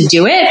medium to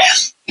do it.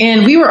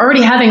 And we were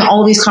already having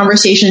all these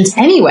conversations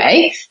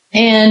anyway.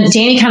 And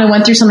Danny kind of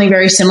went through something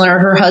very similar.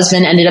 Her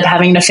husband ended up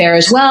having an affair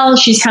as well.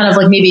 She's kind of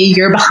maybe a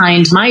year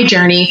behind my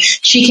journey.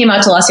 She came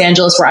out to Los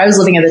Angeles where I was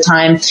living at the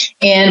time.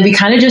 And we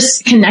kind of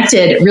just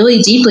connected really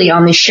deeply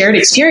on the shared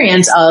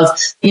experience of,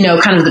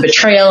 kind of the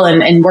betrayal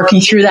and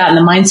working through that and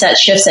the mindset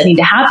shifts that need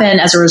to happen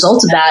as a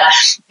result of that.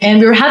 And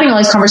we were having all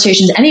these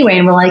conversations anyway.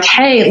 And we're like,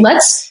 hey,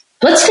 let's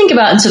think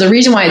about, and so the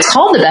reason why it's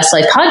called The Best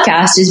Life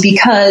Podcast is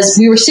because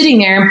we were sitting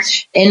there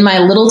in my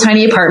little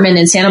tiny apartment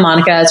in Santa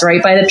Monica. It's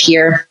right by the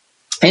pier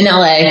in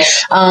LA.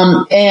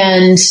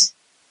 And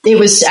it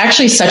was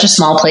actually such a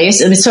small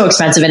place. It was so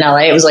expensive in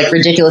LA. It was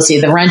ridiculously,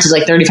 the rent is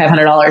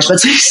 $3,500,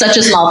 but it's such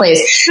a small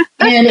place.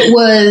 And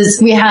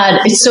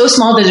it's so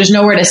small that there's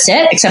nowhere to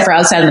sit except for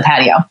outside on the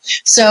patio.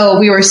 So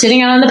we were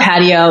sitting out on the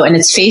patio and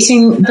it's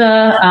facing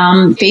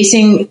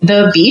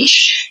the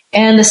beach.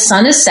 And the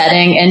sun is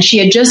setting and she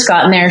had just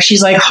gotten there.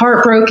 She's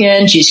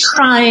heartbroken. She's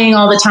crying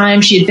all the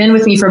time. She had been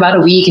with me for about a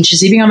week and she's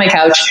sleeping on my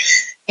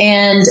couch.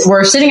 And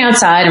we're sitting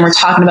outside and we're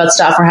talking about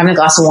stuff. We're having a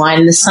glass of wine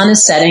and the sun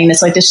is setting. And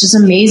it's this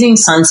amazing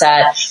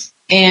sunset.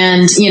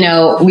 And,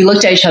 we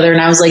looked at each other and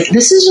I was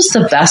this is just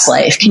the best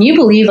life. Can you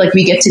believe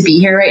we get to be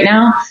here right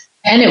now?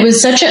 And it was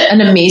such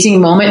an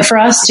amazing moment for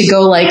us to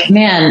go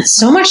man,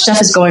 so much stuff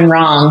is going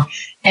wrong.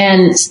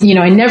 And,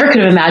 I never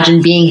could have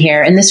imagined being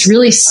here and this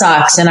really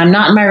sucks. And I'm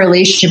not in my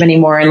relationship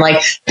anymore. And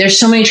there's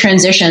so many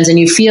transitions and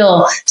you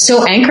feel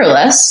so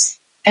anchorless.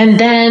 And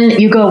then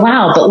you go,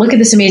 wow, but look at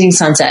this amazing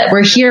sunset.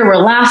 We're here. We're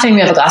laughing.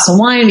 We have a glass of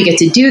wine. We get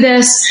to do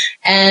this.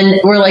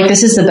 And we're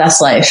this is the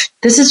best life.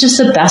 This is just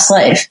the best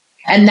life.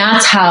 And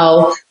that's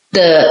how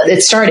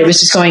it started. It was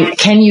just going,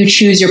 can you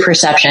choose your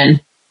perception?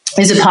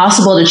 Is it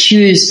possible to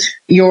choose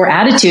your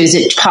attitude? Is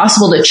it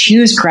possible to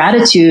choose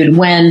gratitude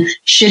when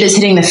shit is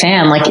hitting the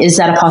fan? Is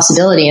that a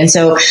possibility? And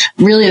so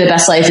really the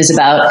best life is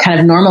about kind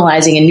of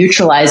normalizing and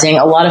neutralizing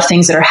a lot of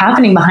things that are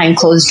happening behind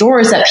closed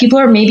doors that people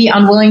are maybe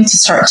unwilling to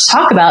start to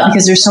talk about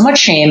because there's so much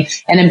shame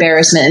and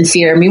embarrassment and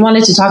fear. And we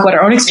wanted to talk about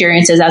our own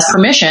experiences as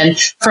permission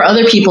for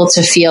other people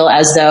to feel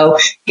as though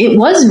it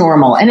was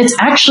normal and it's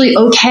actually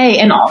okay.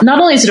 And not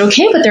only is it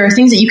okay, but there are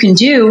things that you can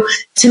do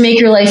to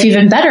make your life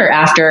even better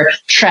after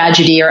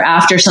tragedy or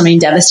after something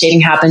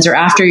devastating happens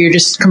or after you're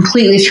just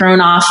completely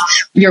thrown off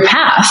your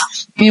path.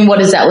 I mean, what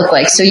does that look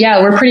like? So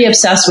yeah, we're pretty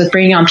obsessed with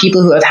bringing on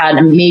people who have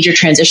had major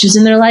transitions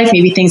in their life,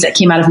 maybe things that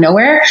came out of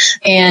nowhere,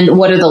 and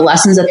what are the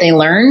lessons that they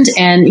learned,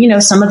 and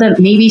some of the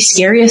maybe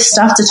scariest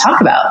stuff to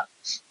talk about.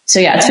 So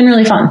yeah, it's been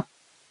really fun.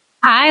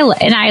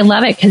 I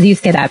love it because you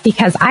say that,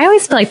 because I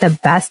always feel like the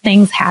best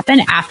things happen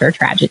after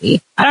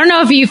tragedy. I don't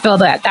know if you feel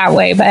that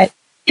way, but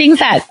things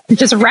that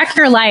just wreck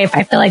your life,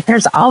 I feel like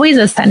there's always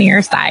a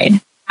sunnier side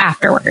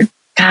afterward.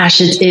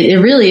 Gosh,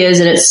 it really is.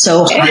 And it's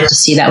so hard to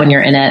see that when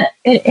you're in it.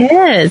 It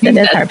is. It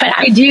is hard.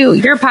 But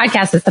your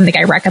podcast is something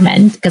I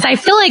recommend, because I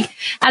feel like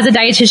as a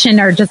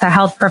dietitian or just a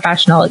health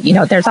professional,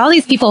 there's all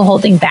these people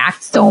holding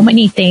back so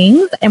many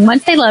things. And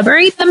once they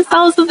liberate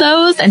themselves of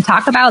those and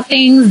talk about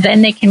things,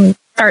 then they can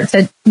start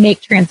to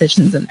make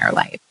transitions in their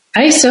life.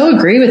 I so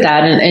agree with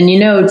that.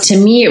 And to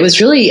me, it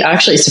was really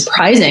actually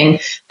surprising.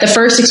 The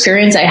first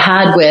experience I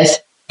had with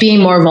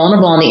being more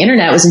vulnerable on the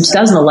internet was in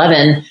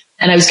 2011.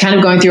 And I was kind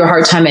of going through a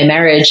hard time in my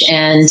marriage.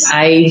 And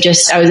I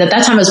was at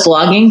that time I was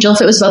blogging. Jill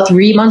Fit was about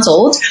 3 months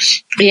old.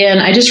 And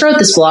I just wrote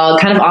this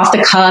blog kind of off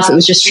the cuff. It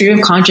was just stream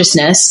of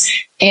consciousness.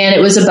 And it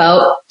was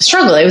about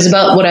struggle. It was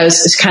about what I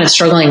was kind of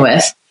struggling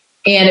with.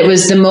 And it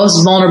was the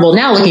most vulnerable.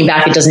 Now looking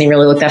back, it doesn't even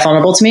really look that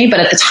vulnerable to me.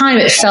 But at the time,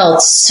 it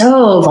felt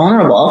so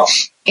vulnerable.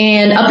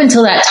 And up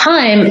until that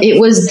time, it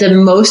was the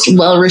most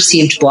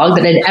well-received blog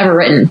that I'd ever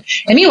written.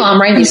 And meanwhile, I'm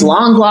writing these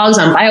long blogs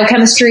on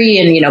biochemistry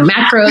and,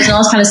 macros and all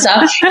this kind of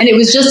stuff. And it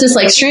was just this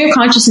like stream of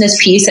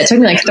consciousness piece that took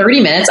me like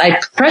 30 minutes.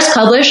 I pressed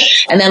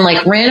publish and then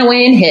like ran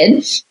away and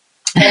hid.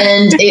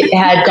 And it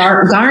had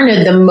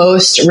garnered the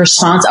most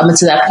response up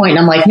until that point. And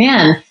I'm like,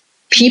 man,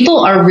 people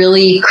are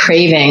really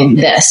craving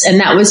this. And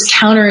that was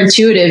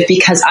counterintuitive,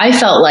 because I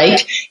felt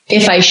like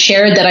if I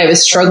shared that I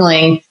was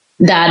struggling,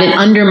 that it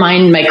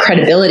undermined my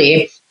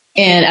credibility.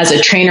 And as a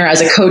trainer,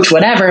 as a coach,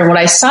 whatever. And what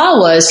I saw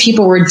was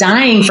people were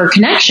dying for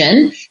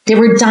connection. They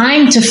were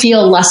dying to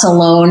feel less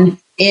alone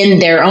in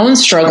their own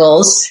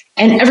struggles,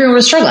 and everyone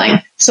was struggling.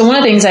 So one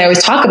of the things I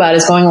always talk about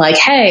is going like,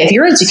 hey, if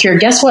you're insecure,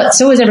 guess what?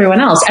 So is everyone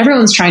else.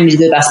 Everyone's trying to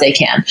do the best they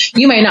can.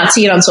 You might not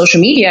see it on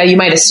social media. You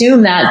might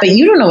assume that, but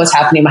you don't know what's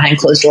happening behind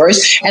closed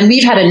doors. And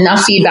we've had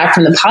enough feedback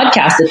from the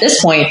podcast at this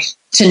point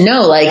to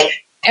know like,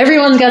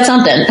 everyone's got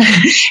something.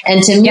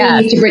 And to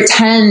me, to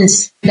pretend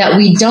that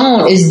we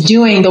don't is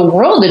doing the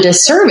world a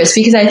disservice,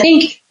 because I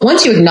think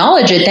once you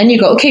acknowledge it, then you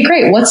go, okay,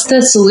 great. What's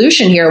the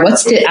solution here?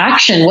 What's the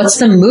action? What's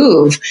the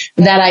move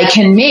that I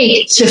can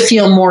make to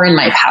feel more in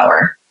my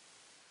power?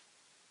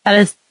 That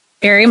is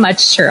very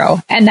much true.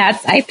 And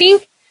I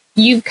think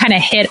you kind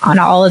of hit on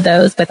all of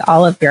those with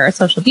all of your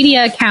social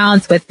media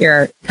accounts, with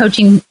your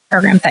coaching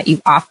programs that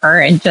you offer,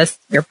 and just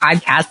your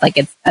podcast. Like,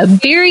 it's a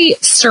very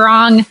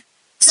strong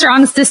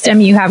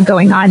system you have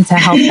going on to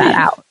help that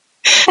out.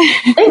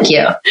 Thank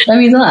you. That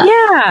means a lot.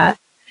 Yeah.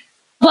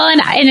 Well,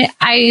 and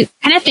I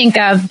kind of think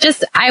of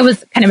I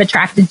was kind of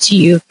attracted to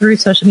you through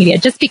social media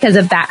just because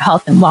of that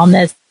health and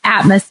wellness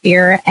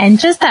atmosphere, and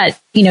just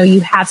that, you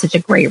have such a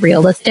great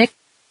realistic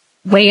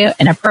way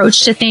and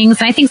approach to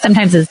things. And I think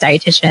sometimes as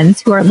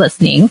dietitians who are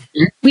listening,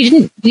 we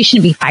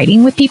shouldn't be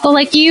fighting with people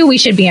like you. We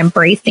should be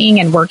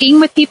embracing and working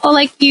with people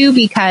like you,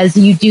 because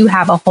you do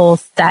have a whole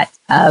set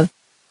of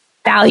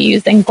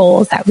values and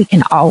goals that we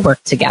can all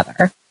work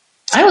together.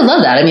 I would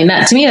love that. I mean,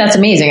 to me, that's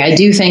amazing. I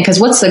do think, because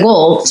what's the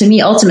goal? To me,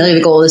 ultimately,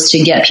 the goal is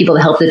to get people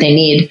the help that they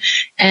need.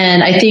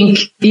 And I think,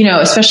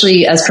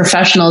 especially as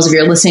professionals, if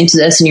you're listening to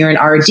this and you're an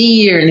RD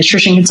or a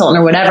nutrition consultant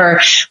or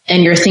whatever,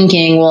 and you're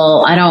thinking,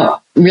 well, I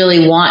don't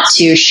really want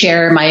to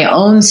share my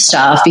own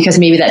stuff because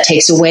maybe that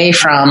takes away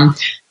from,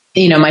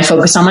 my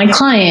focus on my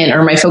client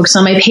or my focus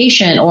on my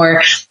patient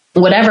or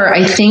whatever.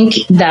 I think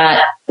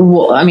that,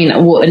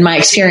 in my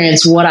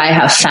experience, what I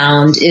have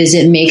found is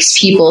it makes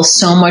people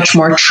so much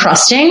more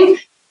trusting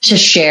to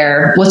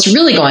share what's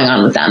really going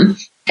on with them.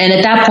 And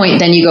at that point,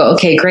 then you go,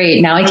 okay,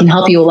 great. Now I can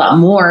help you a lot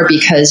more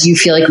because you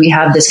feel like we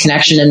have this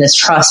connection and this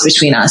trust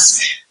between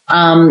us.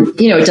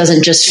 It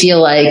doesn't just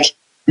feel like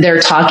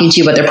they're talking to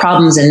you about their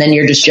problems and then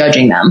you're just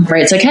judging them,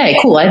 right? It's like, hey,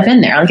 cool, I've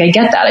been there. Like, I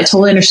get that. I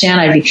totally understand.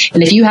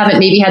 And if you haven't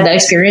maybe had that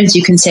experience,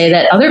 you can say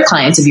that other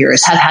clients of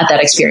yours have had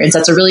that experience.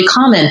 That's a really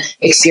common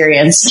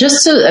experience,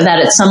 just so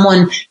that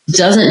someone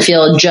doesn't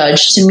feel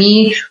judged. To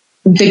me,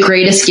 the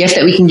greatest gift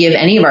that we can give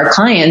any of our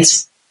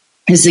clients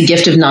is the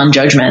gift of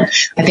non-judgment.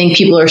 I think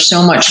people are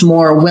so much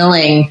more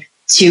willing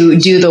to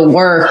do the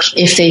work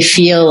if they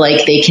feel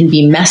like they can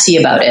be messy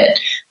about it.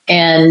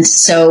 And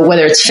so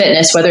whether it's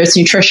fitness, whether it's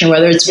nutrition,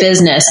 whether it's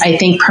business, I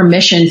think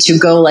permission to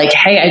go like,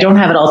 hey, I don't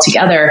have it all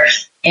together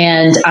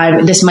and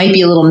this might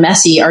be a little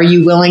messy. Are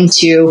you willing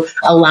to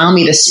allow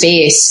me the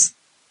space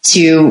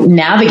to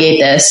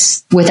navigate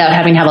this without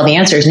having to have all the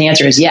answers? And the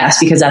answer is yes,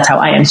 because that's how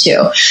I am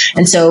too.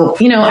 And so,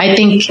 I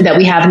think that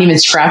we haven't even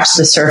scratched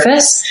the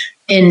surface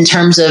in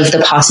terms of the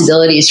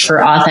possibilities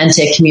for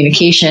authentic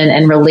communication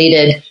and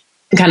related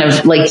kind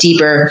of like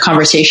deeper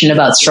conversation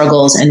about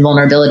struggles and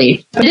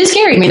vulnerability. But it is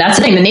scary. I mean, that's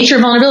the thing. The nature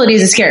of vulnerability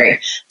is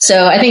scary.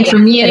 So I think for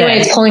me anyway,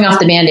 it's pulling off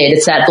the Band-Aid.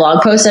 It's that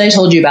blog post that I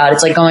told you about.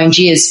 It's like going,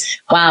 geez,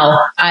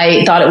 wow,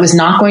 I thought it was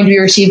not going to be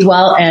received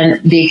well.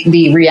 And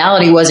the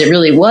reality was it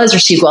really was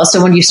received well.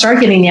 So when you start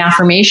getting the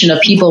affirmation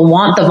of people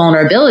want the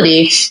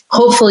vulnerability,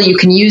 hopefully you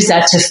can use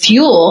that to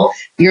fuel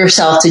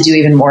yourself to do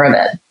even more of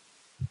it.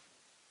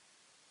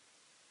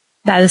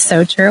 That is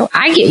so true.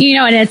 I get,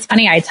 and it's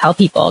funny. I tell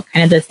people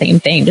kind of the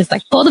same thing, just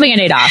like pull the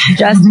Band-Aid off,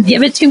 just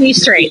give it to me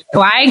straight.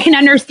 So I can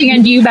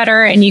understand you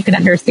better and you can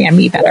understand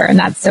me better. And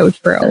that's so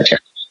true.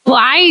 Well,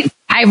 I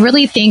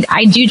really think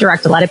I do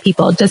direct a lot of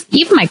people, just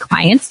even my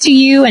clients, to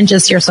you and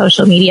just your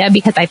social media,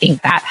 because I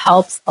think that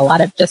helps a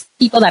lot of just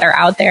people that are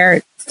out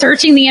there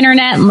searching the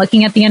internet and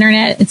looking at the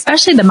internet,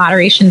 especially the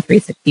Moderation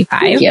 365.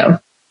 Thank you.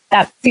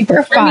 That's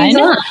super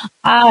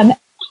fun.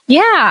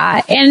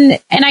 Yeah. And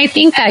I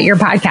think that your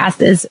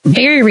podcast is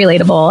very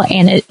relatable,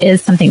 and it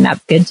is something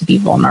that's good to be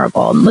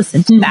vulnerable and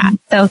listen to that.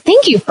 So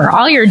thank you for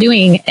all you're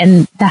doing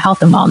in the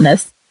health and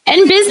wellness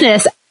and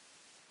business.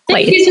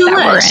 Thank you so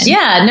much.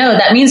 Yeah, no,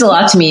 that means a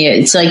lot to me.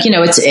 It's like,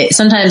 it's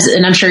sometimes,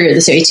 and I'm sure you're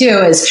this way too,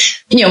 is,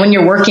 when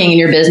you're working in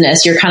your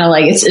business, you're kind of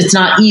like, it's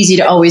not easy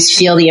to always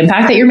feel the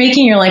impact that you're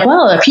making. You're like,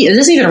 well, does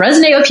this even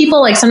resonate with people?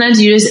 Like sometimes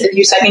you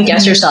second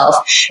guess yourself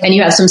and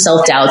you have some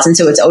self doubts. And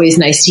so it's always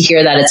nice to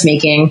hear that it's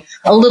making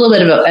a little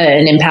bit of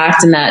an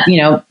impact, and that,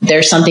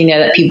 there's something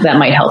there that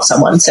might help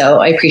someone. So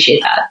I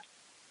appreciate that.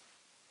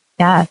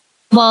 Yeah.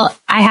 Well,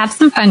 I have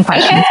some fun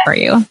questions for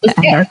you to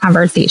end our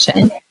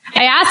conversation.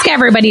 I ask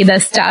everybody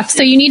this stuff.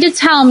 So you need to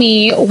tell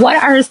me,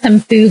 what are some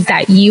foods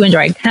that you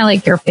enjoy? Kind of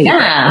like your favorite.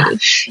 Yeah.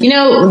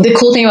 The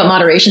cool thing about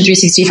Moderation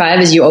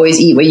 365 is you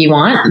always eat what you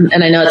want.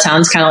 And I know it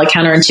sounds kind of like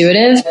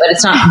counterintuitive, but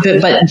it's not,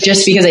 but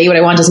just because I eat what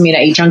I want doesn't mean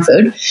I eat junk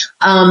food.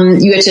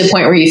 You get to the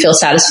point where you feel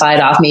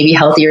satisfied off maybe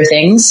healthier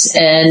things.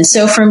 And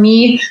so for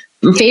me,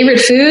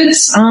 favorite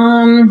foods,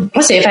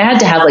 let's say if I had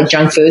to have like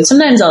junk food,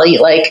 sometimes I'll eat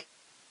like,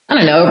 I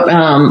don't know,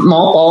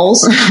 malt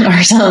balls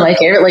or something like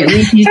favorite, like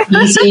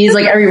Reese's Pieces,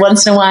 like every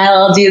once in a while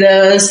I'll do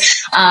those,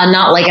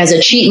 not like as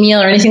a cheat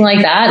meal or anything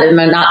like that. And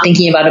I'm not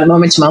thinking about it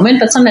moment to moment,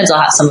 but sometimes I'll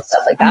have some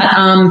stuff like that.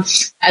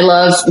 I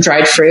love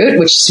dried fruit,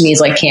 which to me is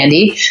like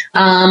candy.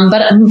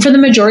 But for the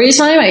majority of the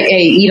time, I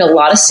eat a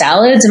lot of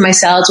salads, and my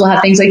salads will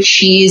have things like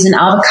cheese and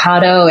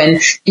avocado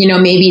and,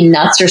 maybe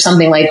nuts or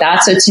something like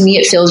that. So to me,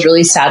 it feels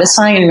really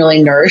satisfying and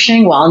really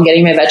nourishing while I'm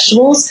getting my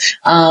vegetables.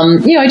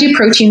 I do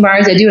protein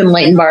bars. I do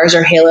Enlighten bars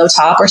or Halo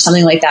Top or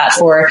something like that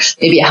for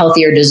maybe a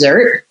healthier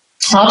dessert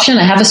option.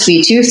 I have a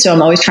sweet tooth, so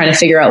I'm always trying to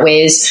figure out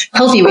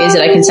healthy ways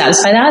that I can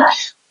satisfy that.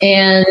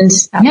 And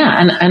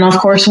and of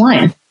course,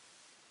 wine.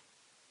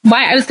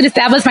 Why? I was going to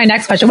say, that was my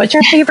next question. What's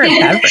your favorite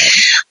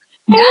beverage?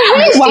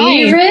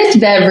 Favorite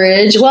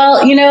beverage? Well,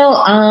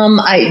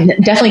 I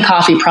definitely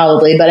coffee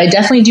probably, but I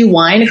definitely do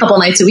wine a couple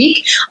nights a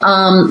week.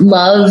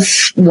 Love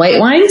white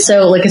wine.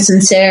 So like a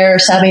Sincere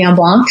Sauvignon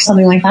Blanc,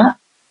 something like that.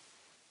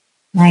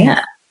 Nice.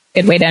 Yeah.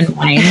 Good way to end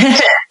wine.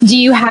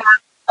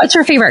 What's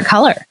your favorite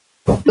color?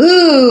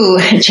 Ooh,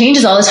 it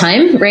changes all the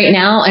time. Right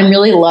now, I'm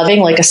really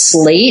loving like a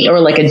slate or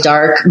like a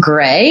dark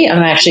gray.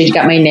 I've actually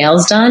got my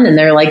nails done, and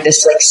they're like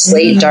this like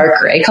slate dark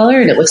gray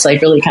color, and it looks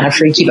like really kind of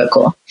freaky but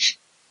cool.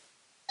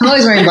 I'm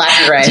always wearing black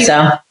and gray,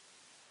 so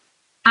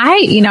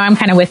I'm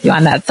kind of with you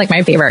on that. It's like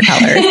my favorite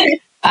color.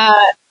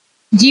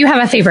 Do you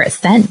have a favorite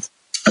scent?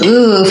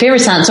 Ooh, favorite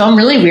scent. So I'm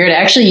really weird. I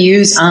actually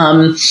use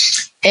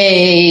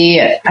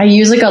I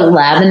use like a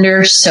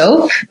lavender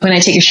soap when I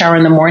take a shower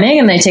in the morning,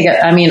 and then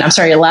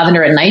a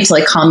lavender at night to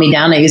like calm me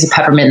down. I use a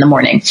peppermint in the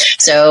morning.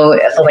 So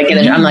if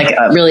I'm like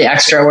really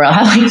extra, where I'll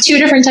have like 2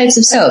 different types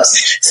of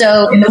soaps.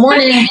 So in the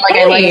morning, like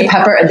I like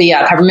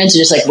the peppermint to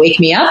just like wake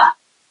me up,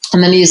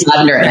 and then I use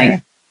lavender at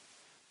night.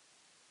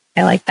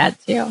 I like that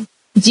too.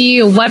 Do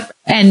you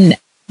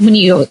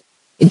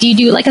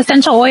do like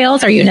essential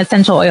oils? Are you an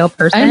essential oil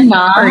person? I'm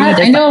not.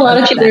 I know a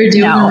lot of people are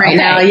doing them right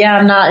now. Yeah,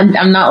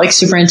 I'm not like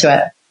super into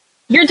it.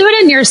 You're doing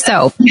it in your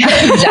soap.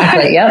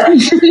 Exactly. Yep.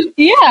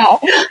 Yeah.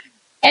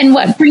 And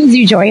what brings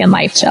you joy in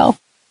life, Jill?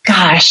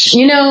 Gosh,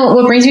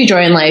 what brings me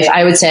joy in life,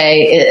 I would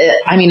say,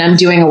 I'm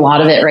doing a lot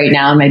of it right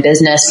now in my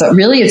business, but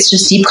really it's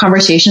just deep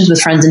conversations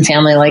with friends and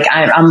family. Like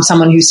I'm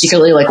someone who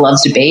secretly like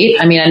loves debate.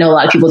 I know a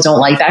lot of people don't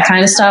like that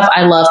kind of stuff.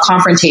 I love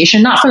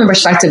confrontation, not from the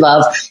perspective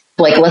of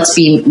like, let's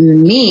be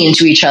mean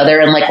to each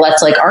other and like,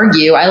 let's like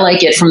argue. I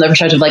like it from the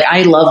perspective, like,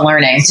 I love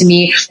learning. To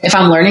me, if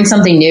I'm learning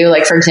something new,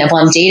 like for example,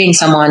 I'm dating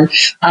someone,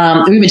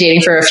 we've been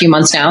dating for a few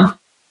months now,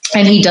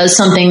 and he does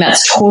something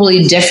that's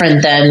totally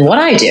different than what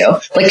I do,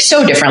 like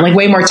so different, like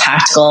way more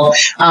tactical,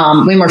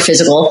 way more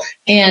physical.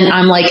 And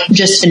I'm like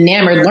just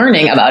enamored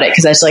learning about it,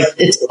 because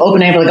it's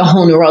opening up like a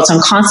whole new world. So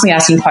I'm constantly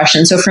asking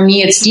questions. So for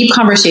me, it's deep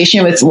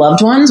conversation with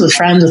loved ones, with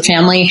friends, with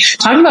family,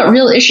 talking about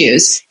real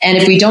issues. And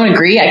if we don't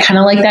agree, I kind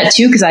of like that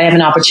too, because I have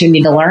an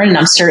opportunity to learn, and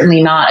I'm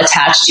certainly not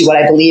attached to what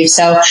I believe.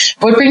 So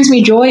what brings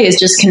me joy is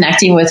just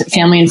connecting with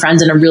family and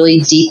friends in a really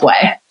deep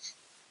way.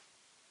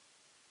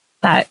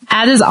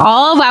 That is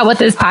all about what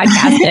this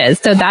podcast is.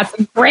 So that's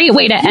a great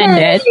way to end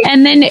it.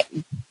 And then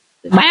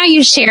why don't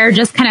you share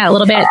just kind of a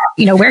little bit,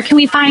 where can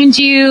we find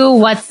you?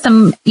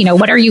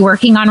 What are you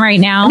working on right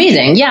now?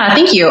 Amazing. Yeah.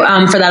 Thank you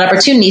for that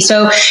opportunity.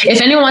 So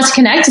if anyone wants to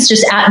connect, it's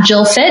just at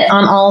JillFit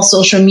on all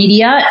social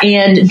media,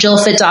 and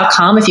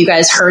JillFit.com. If you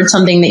guys heard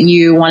something that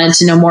you wanted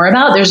to know more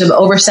about, there's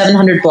over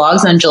 700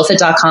 blogs on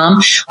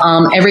JillFit.com.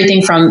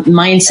 Everything from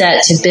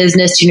mindset to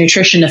business to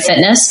nutrition to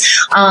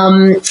fitness.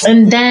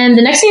 And then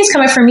the next thing that's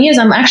coming for me is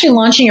I'm actually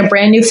launching a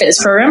brand new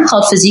fitness program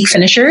called Physique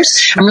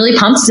Finishers. I'm really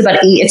pumped.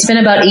 It's been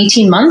about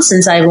 18 months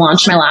since I've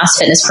launched my last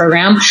fitness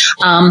program.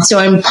 So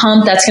I'm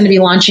pumped. That's going to be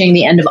launching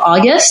the end of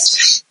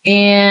August.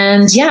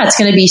 And yeah, it's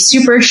going to be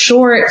super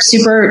short,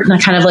 super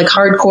kind of like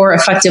hardcore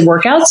effective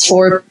workouts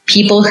for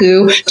people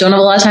who don't have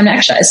a lot of time to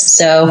exercise.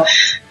 So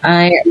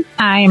I'm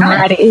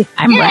ready.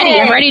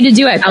 I'm ready to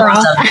do it, girl.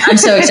 Awesome. I'm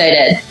so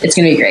excited. It's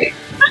going to be great.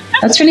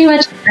 That's pretty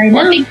much right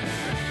now.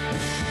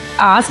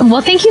 Awesome.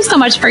 Well, thank you so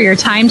much for your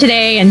time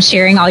today and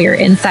sharing all your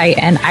insight.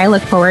 And I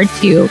look forward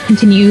to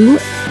continue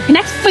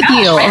connecting with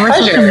you over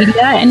social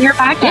media and your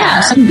podcast.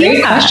 Yeah, some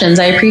great questions.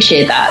 I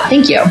appreciate that.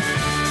 Thank you.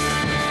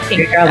 Thank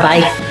you, girl.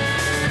 Bye.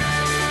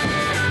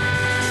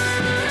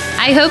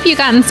 I hope you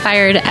got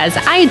inspired as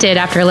I did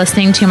after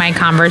listening to my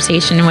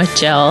conversation with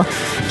Jill.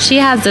 She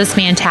has this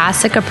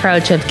fantastic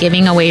approach of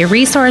giving away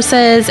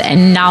resources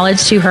and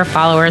knowledge to her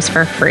followers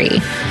for free.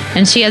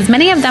 And she has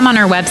many of them on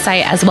her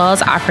website, as well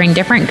as offering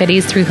different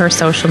goodies through her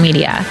social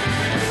media.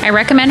 I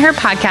recommend her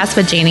podcast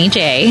with Janie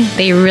J.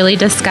 They really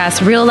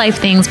discuss real life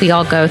things we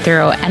all go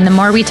through. And the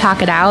more we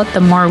talk it out,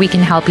 the more we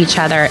can help each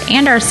other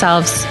and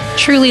ourselves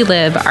truly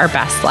live our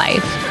best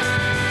life.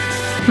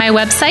 My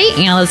website,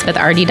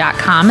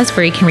 AnnElizabethRD.com, is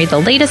where you can read the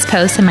latest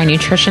posts in my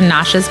Nutrition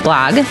Nauseous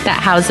blog that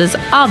houses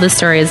all the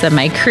stories of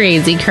my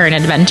crazy current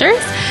adventures,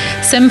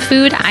 some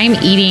food I'm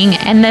eating,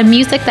 and the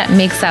music that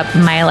makes up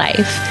my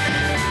life.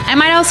 I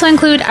might also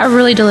include a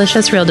really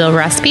delicious Real Deal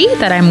recipe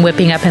that I'm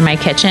whipping up in my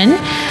kitchen.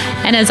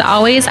 And as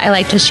always, I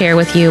like to share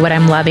with you what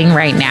I'm loving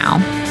right now.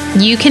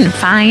 You can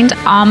find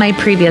all my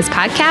previous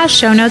podcasts,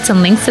 show notes,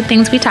 and links to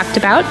things we talked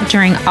about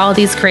during all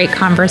these great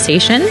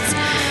conversations.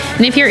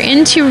 And if you're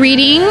into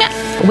reading,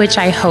 which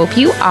I hope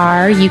you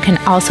are, you can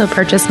also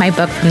purchase my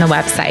book from the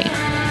website.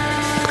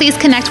 Please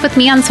connect with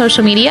me on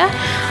social media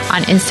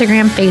on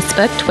Instagram,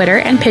 Facebook, Twitter,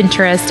 and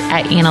Pinterest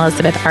at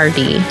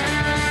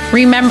AnnElizabethRD.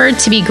 Remember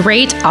to be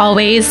great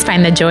always,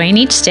 find the joy in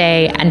each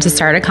day, and to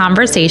start a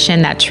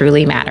conversation that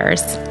truly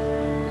matters.